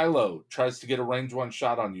Kylo tries to get a range 1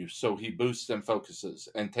 shot on you, so he boosts and focuses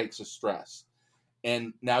and takes a stress.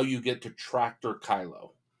 And now you get to tractor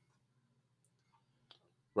Kylo.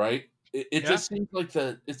 Right? It just seems like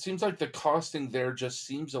the costing there just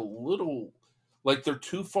seems a little like they're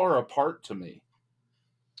too far apart to me.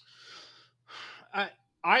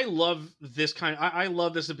 I love this I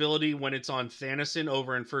love this ability when it's on Thanison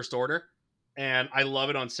over in First Order, and I love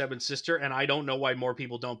it on Seven Sister, and I don't know why more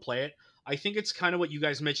people don't play it. I think it's kind of what you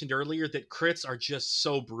guys mentioned earlier, that crits are just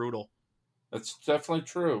so brutal. That's definitely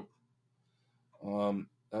true.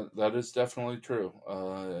 That is definitely true.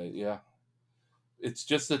 Yeah. It's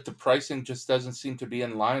just that the pricing just doesn't seem to be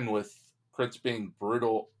in line with crits being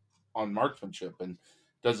brutal on marksmanship, and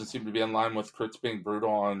doesn't seem to be in line with crits being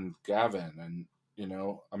brutal on Gavin, and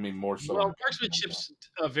more so. Well, marksmanship's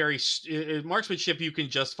marksmanship you can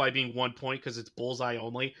justify being 1 point because it's bullseye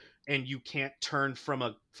only, and you can't turn from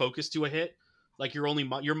a focus to a hit. Like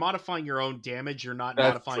you're modifying your own damage. You're not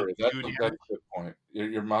modifying that's a good point.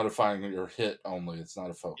 You're modifying your hit only. It's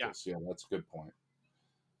not a focus. Yeah, that's a good point.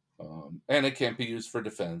 And it can't be used for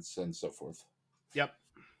defense and so forth. Yep.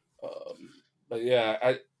 But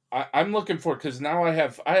yeah, I'm looking for, because now I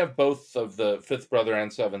have both of the Fifth Brother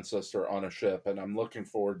and Seven Sister on a ship, and I'm looking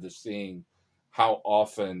forward to seeing how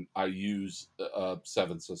often I use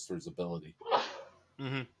Seven Sisters' ability.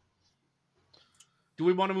 Mm-hmm. Do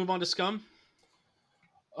we want to move on to Scum?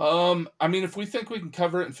 If we think we can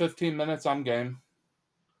cover it in 15 minutes, I'm game.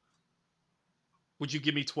 Would you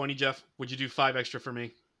give me 20, Jeff? Would you do 5 extra for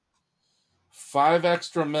me? 5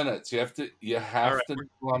 extra minutes. You have to do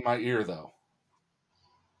on my ear, though.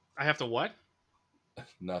 I have to what?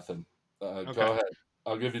 Nothing. Okay. Go ahead.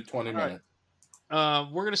 I'll give you 20 minutes. Right.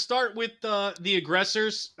 We're gonna start with the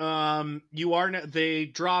aggressors. They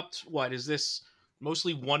dropped, what is this?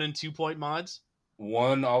 Mostly 1 and 2 point mods.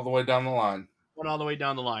 1 all the way down the line. 1 all the way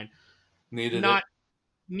down the line. Needed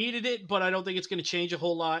it, but I don't think it's going to change a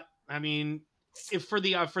whole lot. I mean, if for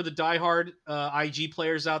the diehard IG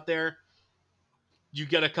players out there, you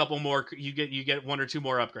get a couple more. You get 1 or 2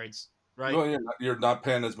 more upgrades, right? Well, you're not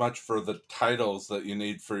paying as much for the titles that you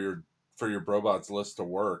need for your Brobots list to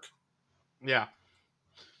work. Yeah.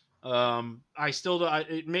 I still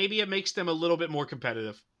maybe it makes them a little bit more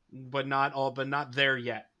competitive, but not there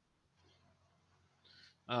yet.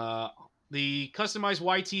 The customized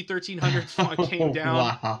YT 1300 came down.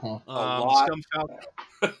 Wow. A lot. Scum Falcon.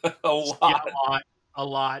 A lot. A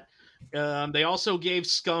lot. They also gave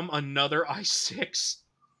Scum another i6.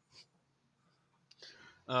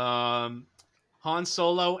 Han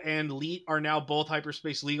Solo and Leet are now both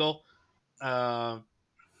hyperspace legal. Han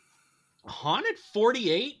at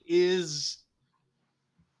 48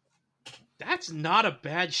 that's not a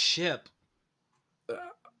bad ship.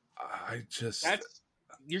 That's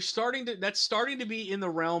starting to be in the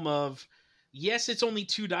realm of, yes, it's only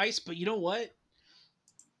 2 dice, but you know what?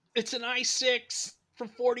 It's an i6 for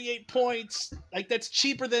 48 points. Like, that's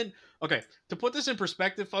cheaper than... Okay, to put this in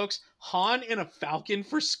perspective, folks, Han in a Falcon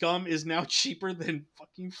for Scum is now cheaper than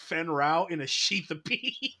fucking Fen Rao in a Sheath of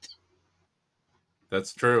Peat.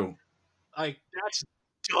 That's true. Like, that's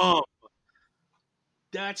dumb.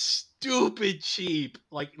 That's stupid cheap.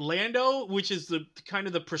 Like, Lando, which is the kind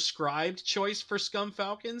of the prescribed choice for Scum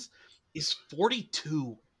Falcons, is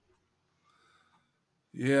 42.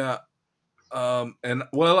 Yeah. And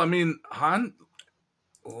well, I mean,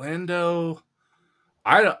 Lando,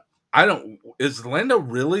 I don't. Is Lando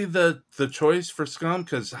really the choice for Scum?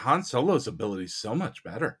 Because Han Solo's ability is so much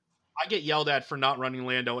better. I get yelled at for not running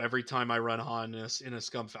Lando every time I run Han in a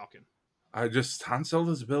Scum Falcon. Han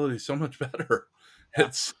Solo's ability is so much better.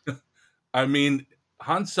 Yeah. I mean,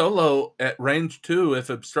 Han Solo at range 2, if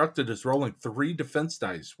obstructed, is rolling 3 defense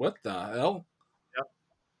dice. What the hell? Yep.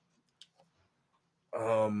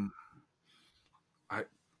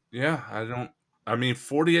 I mean,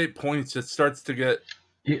 48 points, it starts to get...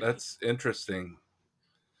 That's interesting.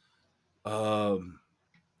 For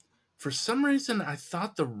some reason, I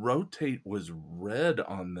thought the rotate was red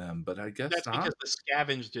on them, but I guess that's not. Because the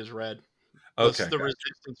scavenged is red. Okay, the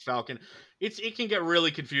resistance Falcon. It can get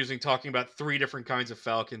really confusing talking about 3 different kinds of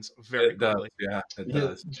Falcons very quickly. It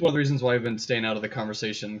does. It's one of the reasons why I've been staying out of the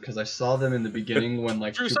conversation, because I saw them in the beginning when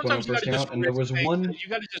like 2.0 first came out, and there was one. You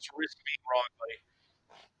got to just risk being wrong, buddy.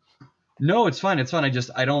 No, it's fine. It's fine.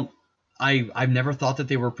 I've never thought that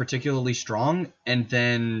they were particularly strong, and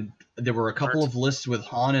then there were a couple of lists with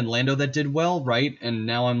Han and Lando that did well, right? And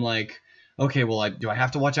now I'm like, okay, well, do I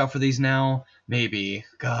have to watch out for these now? Maybe,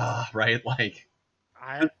 right? Like,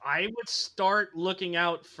 I would start looking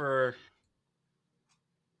out for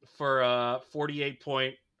 48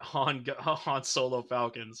 point Han Solo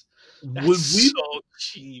Falcons. So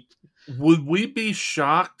cheap. Would we be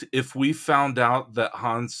shocked if we found out that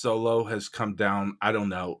Han Solo has come down? I don't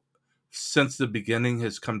know. Since the beginning,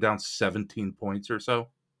 has come down 17 points or so.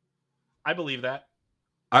 I believe that.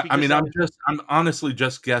 I mean, I'm honestly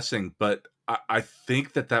just guessing, but I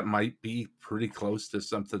think that might be pretty close to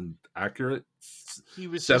something accurate. He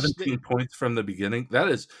was 17 points from the beginning. That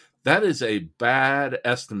is a bad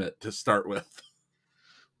estimate to start with.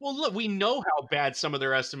 Well, look, we know how bad some of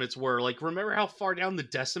their estimates were. Like, remember how far down the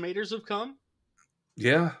decimators have come?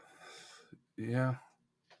 Yeah.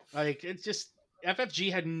 Like, it's just...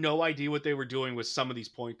 FFG had no idea what they were doing with some of these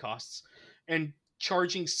point costs, and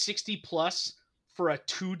charging 60 plus for a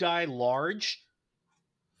 2-die large.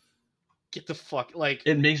 Get the fuck, like,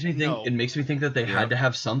 it makes me think. No. It makes me think that they had to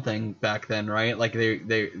have something back then, right? Like they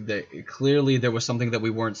clearly there was something that we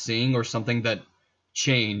weren't seeing, or something that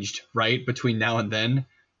changed, right, between now and then.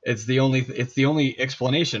 It's the only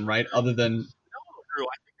explanation, right? Other than Drew,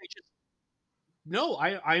 I think they just... No,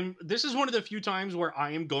 I'm. This is one of the few times where I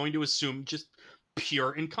am going to assume just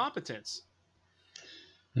pure incompetence.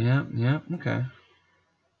 Yeah, okay.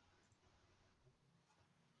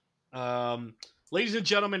 Ladies and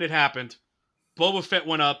gentlemen, it happened. Boba Fett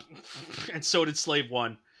went up, and so did Slave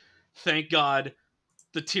One. Thank God,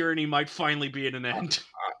 the tyranny might finally be at an end.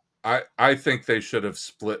 I think they should have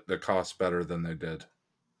split the cost better than they did.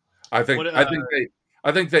 I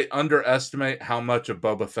think they underestimate how much of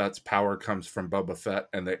Boba Fett's power comes from Boba Fett,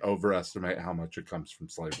 and they overestimate how much it comes from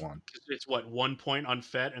Slave One. It's what, 1 point on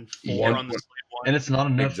Fett and 4 on the Slave One, and it's not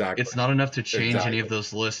enough. Exactly. It's not enough to change any of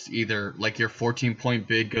those lists either. Like, your 14-point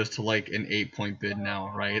bid goes to like an 8-point bid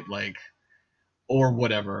now, right? Like, or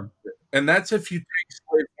whatever. And that's if you take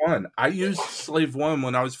Slave One. I used Slave One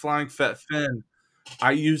when I was flying Fett Finn.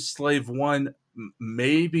 I used Slave One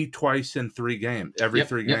maybe twice in 3 games. Every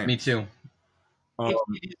 3 games. Me too. It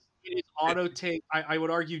is auto take. I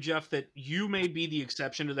would argue, Jeff, that you may be the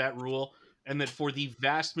exception to that rule, and that for the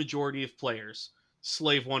vast majority of players,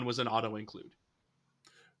 Slave One was an auto include.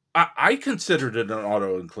 I considered it an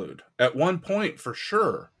auto include at one point for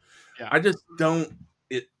sure. I just don't.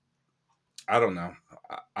 I don't know.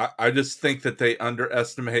 I just think that they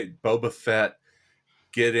underestimate Boba Fett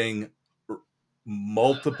getting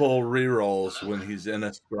multiple rerolls when he's in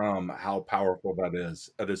a scrum. How powerful that is!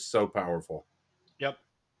 That is so powerful. Yep.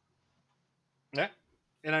 Yeah,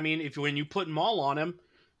 and I mean, when you put Maul on him,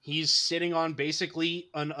 he's sitting on basically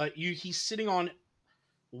he's sitting on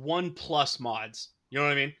 1+ mods. You know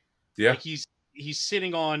what I mean? Yeah. Like he's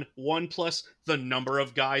sitting on 1 plus the number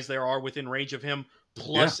of guys there are within range of him,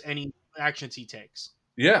 plus any actions he takes.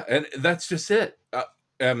 Yeah, and that's just it.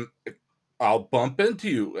 I'll bump into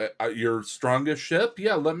you. Your strongest ship?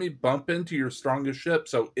 Yeah, let me bump into your strongest ship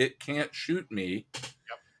so it can't shoot me. Yep.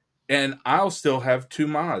 And I'll still have 2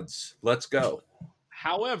 mods. Let's go.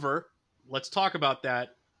 However, let's talk about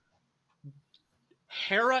that.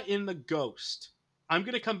 Hera in the Ghost. I'm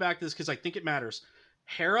going to come back to this because I think it matters.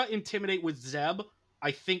 Hera Intimidate with Zeb,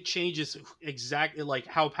 I think changes exactly like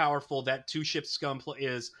how powerful that 2-ship scum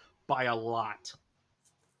is by a lot.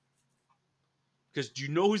 Because do you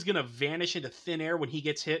know who's going to vanish into thin air when he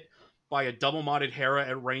gets hit by a double-modded Hera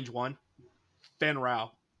at range 1? Fenn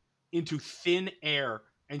Rau. Into thin air.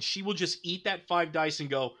 And she will just eat that 5 dice and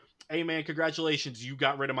go, hey man, congratulations, you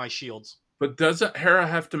got rid of my shields. But doesn't Hera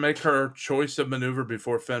have to make her choice of maneuver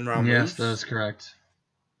before Fenn Rau moves? Yes, that is correct.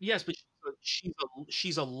 Yes, but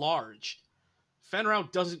she's a large. Fenn Rau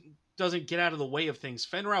doesn't get out of the way of things.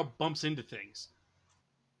 Fenn Rau bumps into things.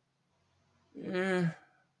 Yeah.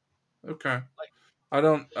 Okay. Like,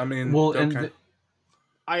 okay.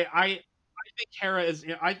 I think Hera is.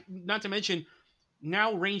 Not to mention,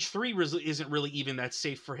 now range 3 isn't really even that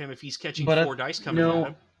safe for him if he's catching 4 dice coming at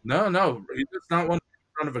him. No, he does not want to be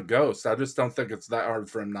in front of a ghost. I just don't think it's that hard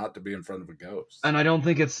for him not to be in front of a ghost. And I don't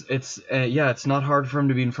think it's not hard for him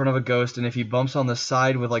to be in front of a ghost. And if he bumps on the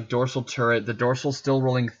side with like dorsal turret, the dorsal's still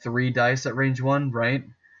rolling 3 dice at range 1, right?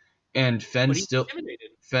 And Fenn still.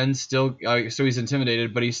 So he's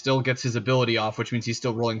intimidated, but he still gets his ability off, which means he's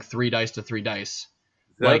still rolling 3 dice to 3 dice.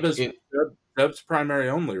 Zeb's primary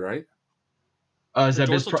only, right? Zeb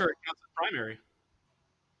dorsal turret counts as primary.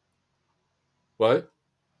 What?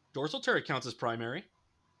 Dorsal turret counts as primary.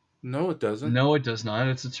 No, it doesn't. No, it does not.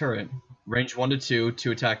 It's a turret. Range 1 to 2,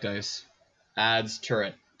 2 attack dice. Adds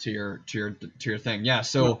turret to your thing. Yeah.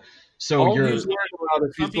 So you're. He's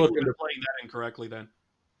some people are playing that incorrectly. Then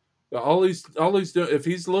all he's doing, if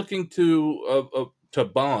he's looking to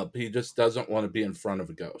bump, he just doesn't want to be in front of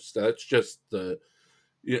a ghost. That's just the,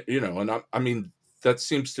 and I mean. That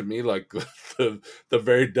seems to me like the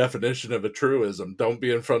very definition of a truism. Don't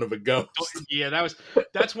be in front of a ghost. Yeah,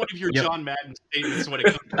 that's one of your John Madden statements when it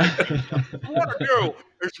comes to what to do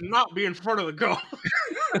is not be in front of the ghost.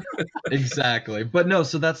 Exactly. But no,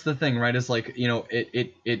 so that's the thing, right? Is like,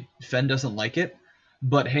 Fenn doesn't like it,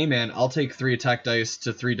 but hey man, I'll take 3 attack dice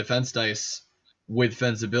to 3 defense dice with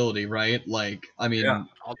Fenn's ability, right? Like, I mean, I'll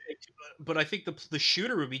take 2, but I think the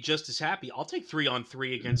shooter would be just as happy. I'll take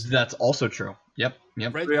 3-on-3 against. That's also true. Yep.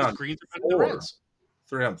 Reds, greens are better than reds.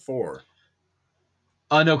 3-on-4.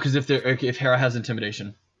 No, because if Hera has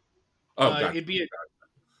intimidation. Gotcha. It'd be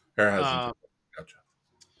Hera has intimidation. Gotcha.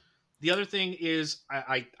 The other thing is,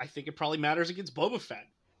 I think it probably matters against Boba Fett.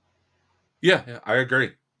 Yeah, I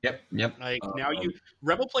agree. Yep. Like now,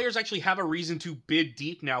 Rebel players actually have a reason to bid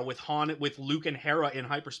deep now with Luke and Hera in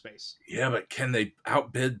hyperspace. Yeah, but can they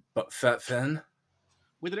outbid Fat Finn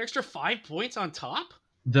with an extra 5 points on top?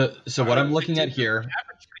 What I'm looking at here,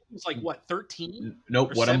 average is like what, 13?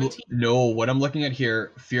 Nope. What I'm looking at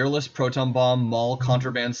here: Fearless, Proton Bomb, Maul,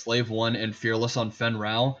 Contraband, Slave 1, and Fearless on Fenn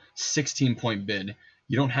Rau, 16-point bid.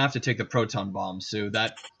 You don't have to take the Proton Bomb, so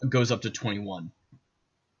that goes up to 21.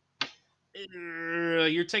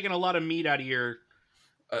 You're taking a lot of meat out of your.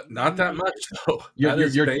 Not that much though.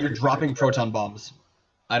 You're dropping proton bombs.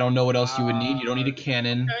 I don't know what else you would need. You don't need a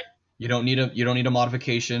cannon. Okay. You don't need a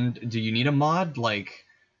modification. Do you need a mod? Like,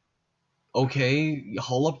 okay,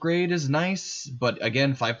 hull upgrade is nice, but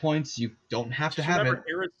again, 5 points. You don't have to have it.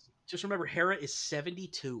 Just remember, Hera is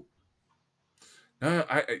 72.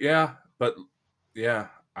 I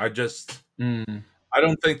just. I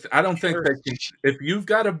don't think they can. If you've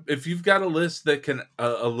got a list that can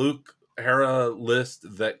a Luke Hera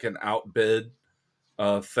list that can outbid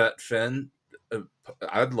Fett Finn,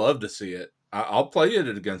 I'd love to see it. I'll play it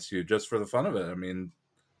against you just for the fun of it. I mean,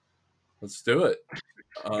 let's do it.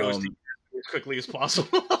 Goes as quickly as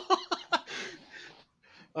possible.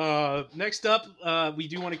 Next up, we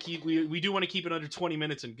do want to keep it under 20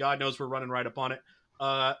 minutes, and God knows we're running right up on it.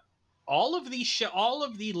 All of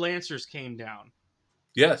the Lancers came down.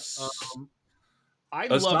 Yes.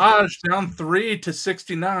 Asajj down 3 to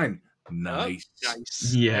 69. Nice.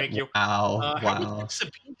 Nice. Yeah. Thank you. Wow. How much did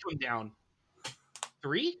Sabine come down?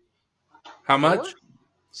 3? How 4? much?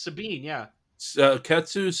 Sabine, yeah.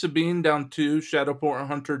 Ketsu Sabine down 2, Shadowport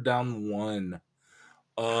Hunter down 1.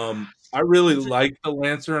 I really like the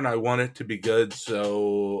Lancer and I want it to be good,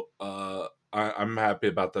 so I'm happy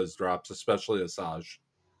about those drops, especially Asajj.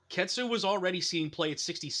 Ketsu was already seeing play at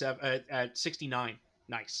 67 at 69.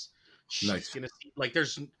 Nice. She's gonna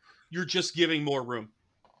see you're just giving more room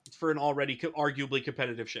for an already arguably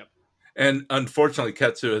competitive ship. And unfortunately,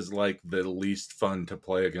 Ketsu is like the least fun to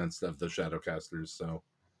play against of the Shadowcasters. So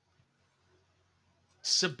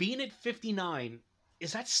Sabine at 59,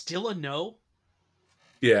 is that still a no?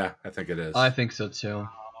 Yeah, I think it is. I think so too.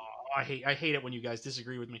 I hate it when you guys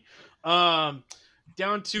disagree with me.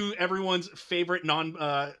 Down to everyone's favorite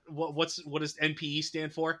what does NPE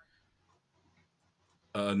stand for?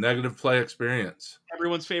 Negative play experience.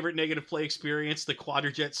 Everyone's favorite negative play experience, the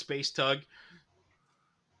Quadrajet Space Tug.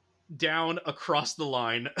 Down across the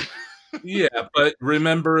line. Yeah, but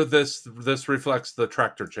remember this reflects the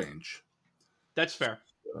tractor change. That's fair.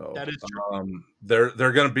 So, that is true. They're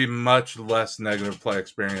going to be much less negative play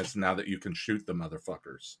experience now that you can shoot the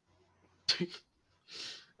motherfuckers.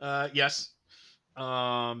 Yes.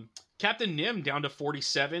 Captain Nim down to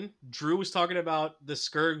 47. Drew was talking about the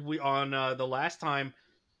Skurg on the last time.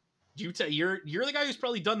 You're the guy who's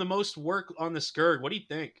probably done the most work on the Skurg. What do you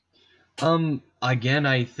think? Again,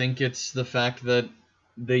 I think it's the fact that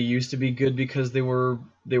they used to be good because they were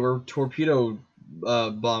torpedo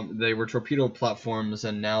torpedo platforms,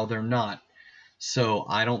 and now they're not. So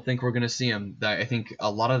I don't think we're gonna see them. I think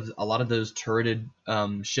a lot of those turreted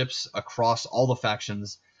ships across all the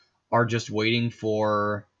factions are just waiting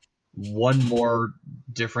for one more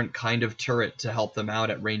different kind of turret to help them out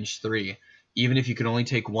at range 3. Even if you can only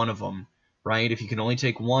take one of them, right? If you can only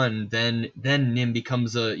take one, then Nim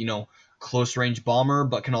becomes a close range bomber,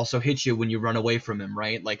 but can also hit you when you run away from him,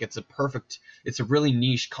 right? Like it's a really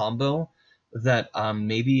niche combo that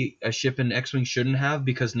maybe a ship in X-Wing shouldn't have,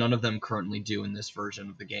 because none of them currently do in this version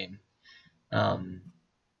of the game.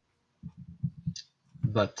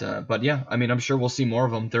 But yeah, I mean, I'm sure we'll see more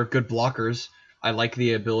of them. They're good blockers. I like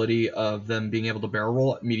the ability of them being able to barrel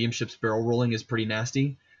roll. Medium ships barrel rolling is pretty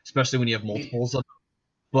nasty, especially when you have multiples of them.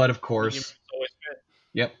 But of course,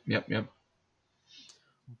 yep.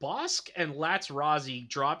 Bossk and Lats Razi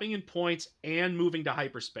dropping in points and moving to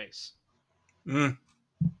hyperspace. The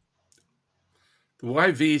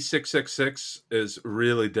YV-666 is a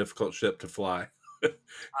really difficult ship to fly.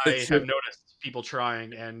 I have noticed people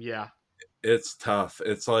trying, and yeah. It's tough.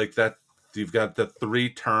 It's like that. You've got the 3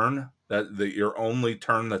 turn. Your only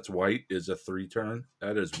turn that's white is a 3 turn.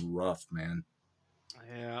 That is rough, man.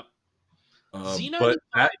 Yeah. But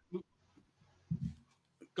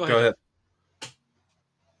Go ahead.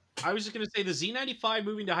 I was just going to say the Z95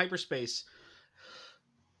 moving to hyperspace.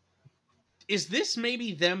 Is this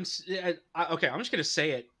maybe them? Okay, I'm just going to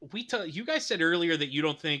say it. You guys said earlier that you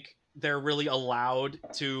don't think they're really allowed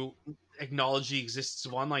to acknowledge the existence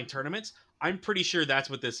of online tournaments. I'm pretty sure that's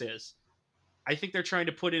what this is. I think they're trying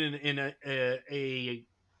to put it in a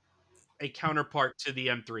counterpart to the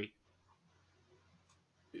M3.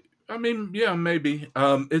 I mean, yeah, maybe.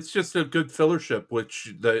 It's just a good filler ship,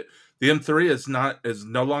 which the M3 is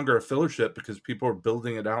no longer a filler ship because people are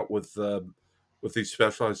building it out with these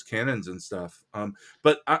specialized cannons and stuff.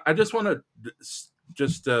 But I just want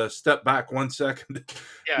to step back 1 second.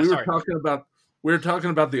 Yeah, we were talking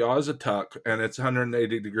about the Auzituck and its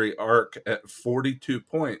 180-degree arc at 42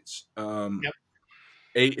 points,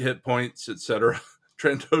 8 hit points, etc.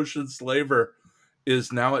 Trandoshan Slaver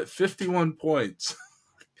is now at 51 points.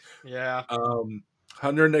 Yeah.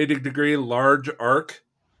 180-degree large arc.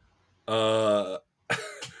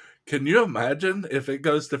 Can you imagine if it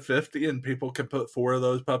goes to 50 and people can put 4 of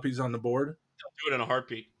those puppies on the board? They'll do it in a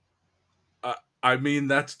heartbeat. I mean,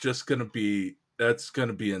 that's going to be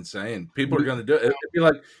insane. People are going to do it. It'd be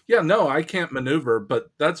like, yeah, no, I can't maneuver,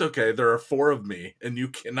 but that's okay. There are 4 of me, and you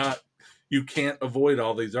can't avoid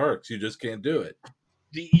all these arcs. You just can't do it.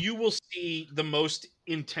 You will see the most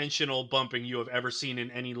intentional bumping you have ever seen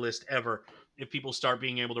in any list ever if people start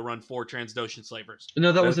being able to run 4 Trandoshan Slavers.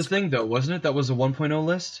 No, that was the thing, though, wasn't it? That was a 1.0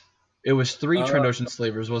 list? It was 3 Trandoshan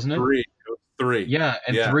Slavers, wasn't it? 3. Yeah,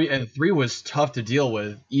 and 3 was tough to deal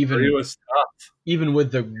with. 3 was tough. Even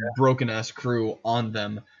with the broken-ass crew on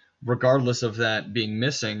them. Regardless of that being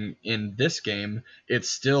missing in this game, it's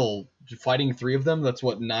still fighting 3 of them. That's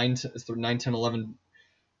what, 9, 10, 11...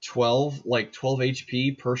 12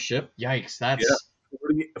 HP per ship. Yikes, that's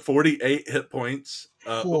 48 hit points.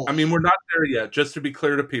 I mean, we're not there yet. Just to be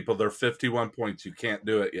clear to people, they're 51 points. You can't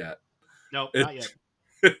do it yet. No, not yet.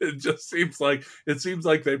 It just seems like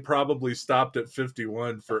they probably stopped at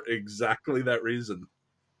 51 for exactly that reason.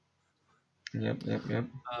 Yep.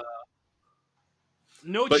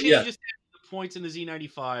 No changes to the points in the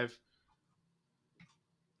Z95,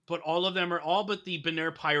 but all but the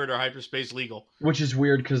Benair Pirate are hyperspace legal. Which is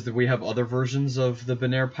weird because we have other versions of the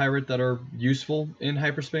Benair Pirate that are useful in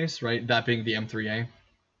hyperspace, right? That being the M3A.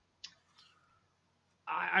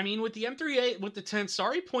 I mean, with the M3A, with the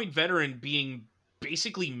Tensari Point Veteran being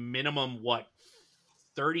basically minimum,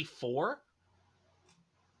 34?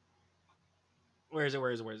 Where is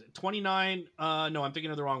it? 29? No, I'm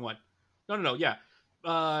thinking of the wrong one. No, yeah.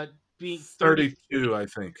 Being 32, I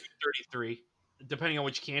think. 33, depending on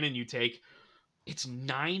which cannon you take. It's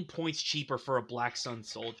 9 points cheaper for a Black Sun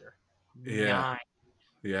soldier. Yeah. 9.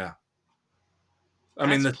 Yeah. I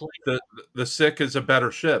mean, the Sick is a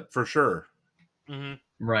better ship for sure. Mm-hmm.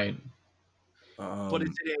 Right. But is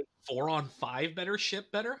it a 4-on-5 better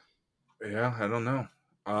ship better? Yeah, I don't know.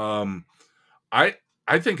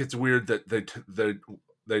 I think it's weird that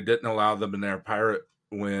they didn't allow the Benair Pirate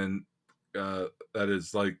when that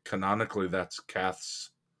is like canonically that's Kath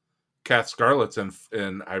Scarlet's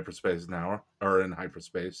in hyperspace now, or in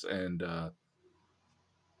hyperspace, and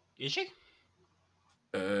is she?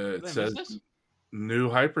 It says new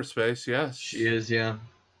hyperspace. Yes, she is. Yeah.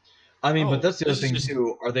 I mean, but that's the other thing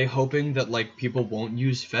too. Are they hoping that like people won't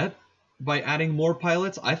use FET by adding more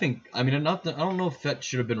pilots? I mean, I don't know if FET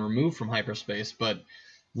should have been removed from hyperspace, but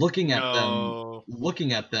looking at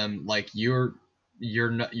them, like you're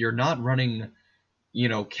not running,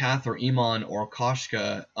 Kath or Iman or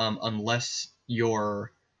Koshka unless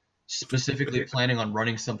you're specifically planning on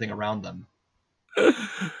running something around them.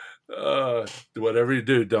 Whatever you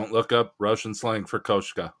do, don't look up Russian slang for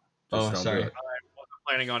Koshka. Sorry.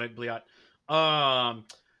 I'm planning on it, Bliat.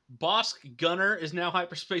 Bosk Gunner is now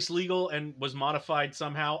hyperspace legal and was modified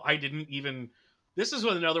somehow. I didn't even. This is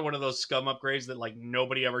another one of those scum upgrades that like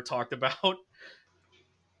nobody ever talked about. What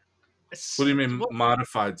do you mean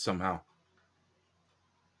modified somehow?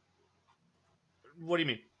 What do you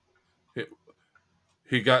mean?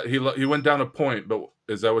 He went down a point, but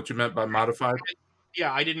is that what you meant by modified?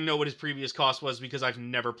 Yeah, I didn't know what his previous cost was because I've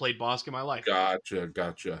never played Bosk in my life.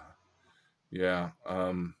 Gotcha. Yeah.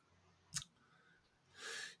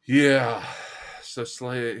 Yeah. So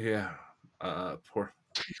Slay, yeah. Poor.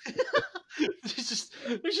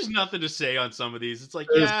 There's just nothing to say on some of these. It's like,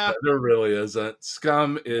 there really isn't.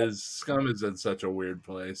 Scum is in such a weird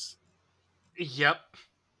place. Yep.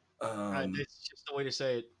 It's just the way to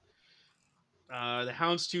say it. The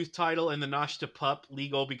Houndstooth title and the Nashta Pup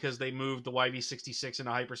legal because they moved the YV-66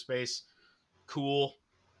 into hyperspace. Cool.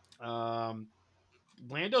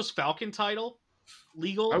 Lando's Falcon title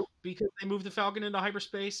legal because they moved the Falcon into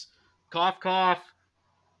hyperspace. Cough, cough.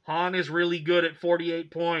 Han is really good at 48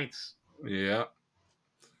 points. Yeah.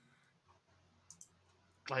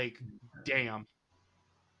 Like, damn.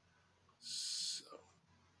 So,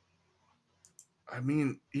 I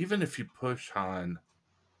mean, even if you push Han,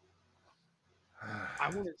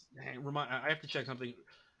 I have to check something.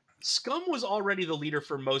 Scum was already the leader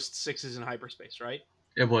for most 6s in hyperspace, right?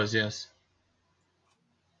 It was, yes.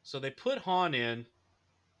 So they put Han in.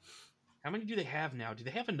 How many do they have now? Do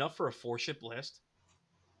they have enough for a 4-ship list?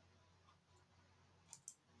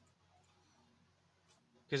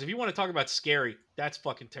 Because if you want to talk about scary, that's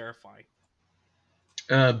fucking terrifying.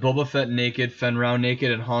 Boba Fett naked, Fen Rao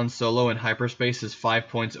naked, and Han Solo in hyperspace is 5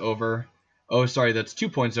 points over. Oh, sorry, that's 2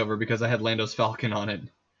 points over because I had Lando's Falcon on it.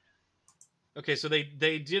 Okay, so they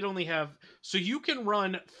did only have... So you can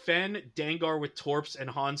run Fen, Dengar with Torps, and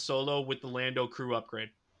Han Solo with the Lando crew upgrade.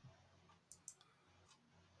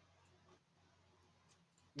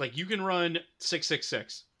 Like, you can run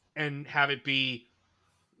 666 and have it be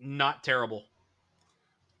not terrible.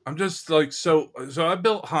 I'm just like, so I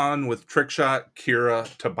built Han with Trickshot, Kira,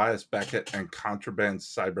 Tobias Beckett, and Contraband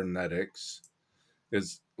Cybernetics.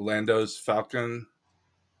 Is Lando's Falcon?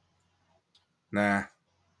 Nah.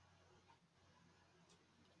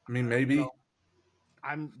 I mean, maybe.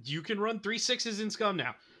 You can run 3 6s in Scum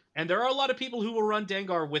now. And there are a lot of people who will run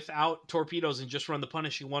Dengar without torpedoes and just run the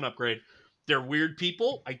Punishing 1 upgrade. They're weird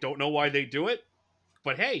people. I don't know why they do it.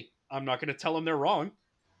 But hey, I'm not going to tell them they're wrong.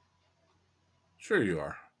 Sure you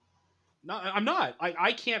are. No, I'm not.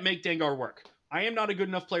 I can't make Dengar work. I am not a good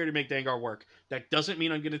enough player to make Dengar work. That doesn't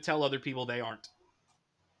mean I'm going to tell other people they aren't.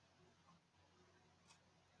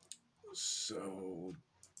 So,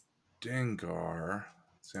 Dengar.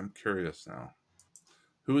 See, I'm curious now.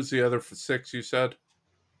 Who was the other 6 you said?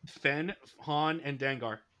 Fen, Han, and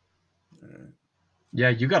Dengar. Right. Yeah,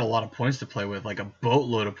 you got a lot of points to play with, like a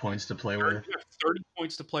boatload of points to play with. You have 30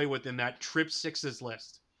 points to play with in that Trip 6's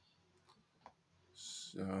list.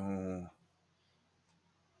 So...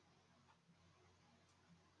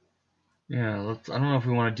 Yeah, I don't know if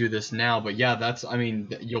we want to do this now, but yeah,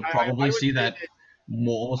 you'll probably see that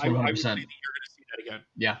almost 100%. I would say that you're going to see that again.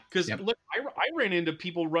 Yeah. Because look, I ran into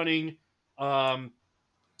people running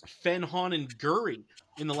Fen, Han, and Guri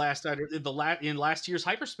in last year's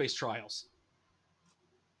hyperspace trials.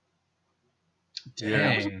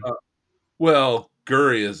 Dang. Well,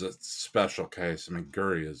 Guri is a special case. I mean,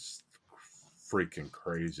 Guri is freaking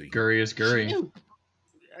crazy. Guri is Guri.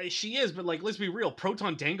 She is, but like, let's be real.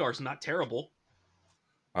 Proton Dengar's not terrible.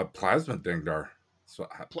 Plasma Dengar. So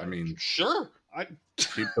I mean, sure.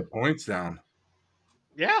 Keep the points down.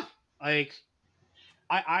 Yeah, like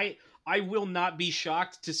I will not be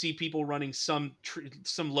shocked to see people running some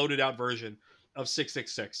loaded out version of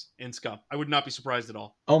 666 in Scum. I would not be surprised at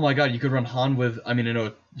all. Oh my god, you could run Han with, I mean, I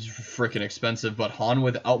know it's freaking expensive, but Han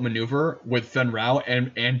with outmaneuver with Fen Rao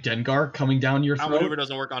and Dengar coming down your throat. Outmaneuver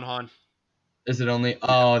doesn't work on Han. Is it only?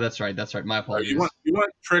 Oh, that's right. My apologies. You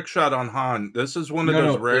want trick shot on Han? This is one of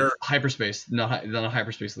those rare hyperspace. No,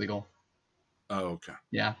 hyperspace legal. Oh, okay.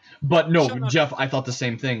 Yeah, but no, Jeff. I thought the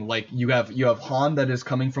same thing. Like you have Han that is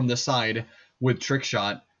coming from the side with trick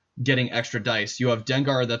shot, getting extra dice. You have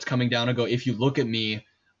Dengar that's coming down and go, if you look at me,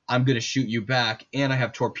 I'm gonna shoot you back, and I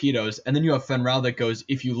have torpedoes. And then you have Fen Rao that goes,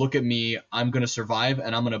 if you look at me, I'm gonna survive,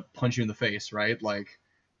 and I'm gonna punch you in the face. Right, like.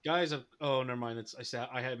 Guys, oh, never mind.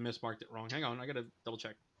 I had mismarked it wrong. Hang on, I gotta double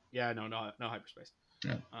check. Yeah, no hyperspace.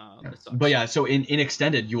 Yeah. But yeah, so in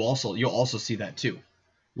extended, you'll also see that too,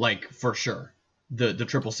 like for sure, the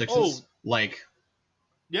 666s, like.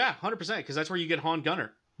 Yeah, 100%, because that's where you get Han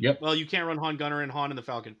Gunner. Yep. Well, you can't run Han Gunner and Han in the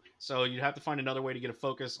Falcon, so you'd have to find another way to get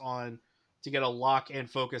a lock and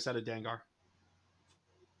focus out of Dengar.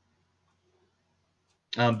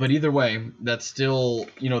 But either way, that's still,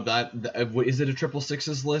 that is it a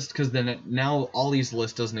 666's list? Because then now Ollie's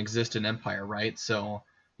list doesn't exist in Empire, right? So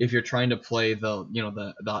if you're trying to play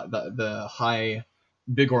the high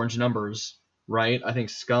big orange numbers, right? I think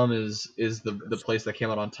Scum is the place that came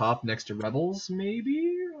out on top next to Rebels,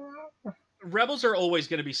 maybe. Rebels are always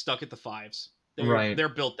going to be stuck at the 5s. Right. They're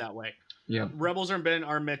built that way. Yeah. Rebels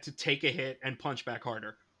are meant to take a hit and punch back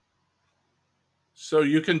harder. So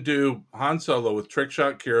you can do Han Solo with Trick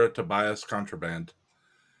Shot, Kira, Tobias, Contraband.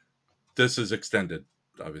 This is extended,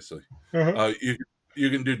 obviously. Uh-huh. You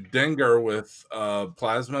can do Dengar with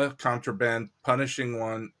Plasma, Contraband, Punishing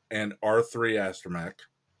One, and R3 Astromech.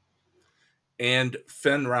 And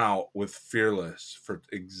Fen Rao with Fearless for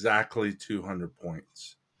exactly 200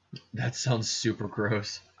 points. That sounds super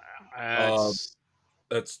gross.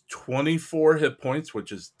 That's 24 hit points,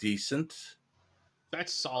 which is decent.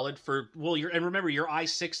 That's solid and remember, your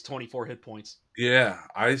I6 24 hit points. Yeah,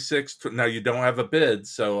 I6. Now, you don't have a bid,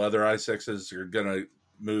 so other I6s are going to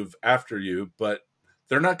move after you, but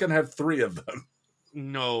they're not going to have 3 of them.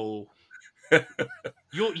 No.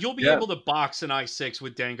 You'll be able to box an I6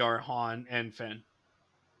 with Dengar, Han, and Fen.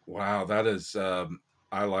 Wow, that is...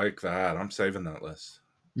 I like that. I'm saving that list.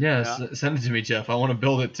 Yeah, send it to me, Jeff. I want to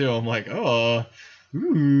build it, too. I'm like, oh,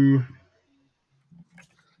 ooh...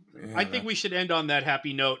 I think we should end on that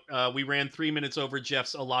happy note. We ran 3 minutes over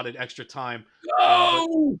Jeff's allotted extra time.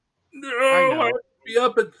 No, I have to be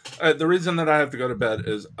up at, the reason that I have to go to bed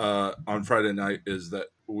is on Friday night is that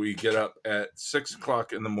we get up at 6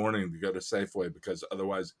 o'clock in the morning to go to Safeway because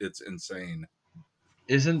otherwise it's insane.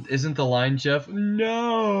 Isn't the line, Jeff?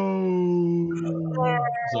 No.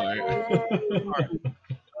 Sorry.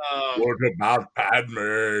 What about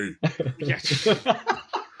Padme? Yes.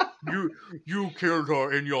 You killed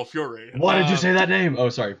her in your fury. Why did you say that name? Oh,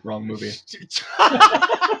 sorry, wrong movie.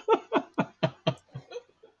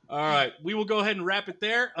 All right, we will go ahead and wrap it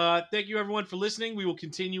there. Thank you, everyone, for listening. We will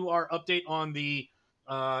continue our update on the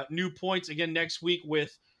new points again next week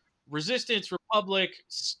with Resistance, Republic,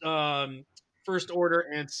 First Order,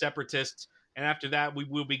 and Separatists. And after that, we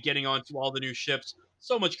will be getting on to all the new ships.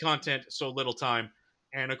 So much content, so little time.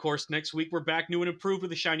 And, of course, next week we're back new and improved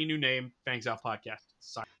with a shiny new name, Fangs Out Podcast.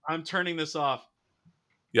 Sorry. I'm turning this off.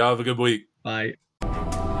 Y'all have a good week. Bye.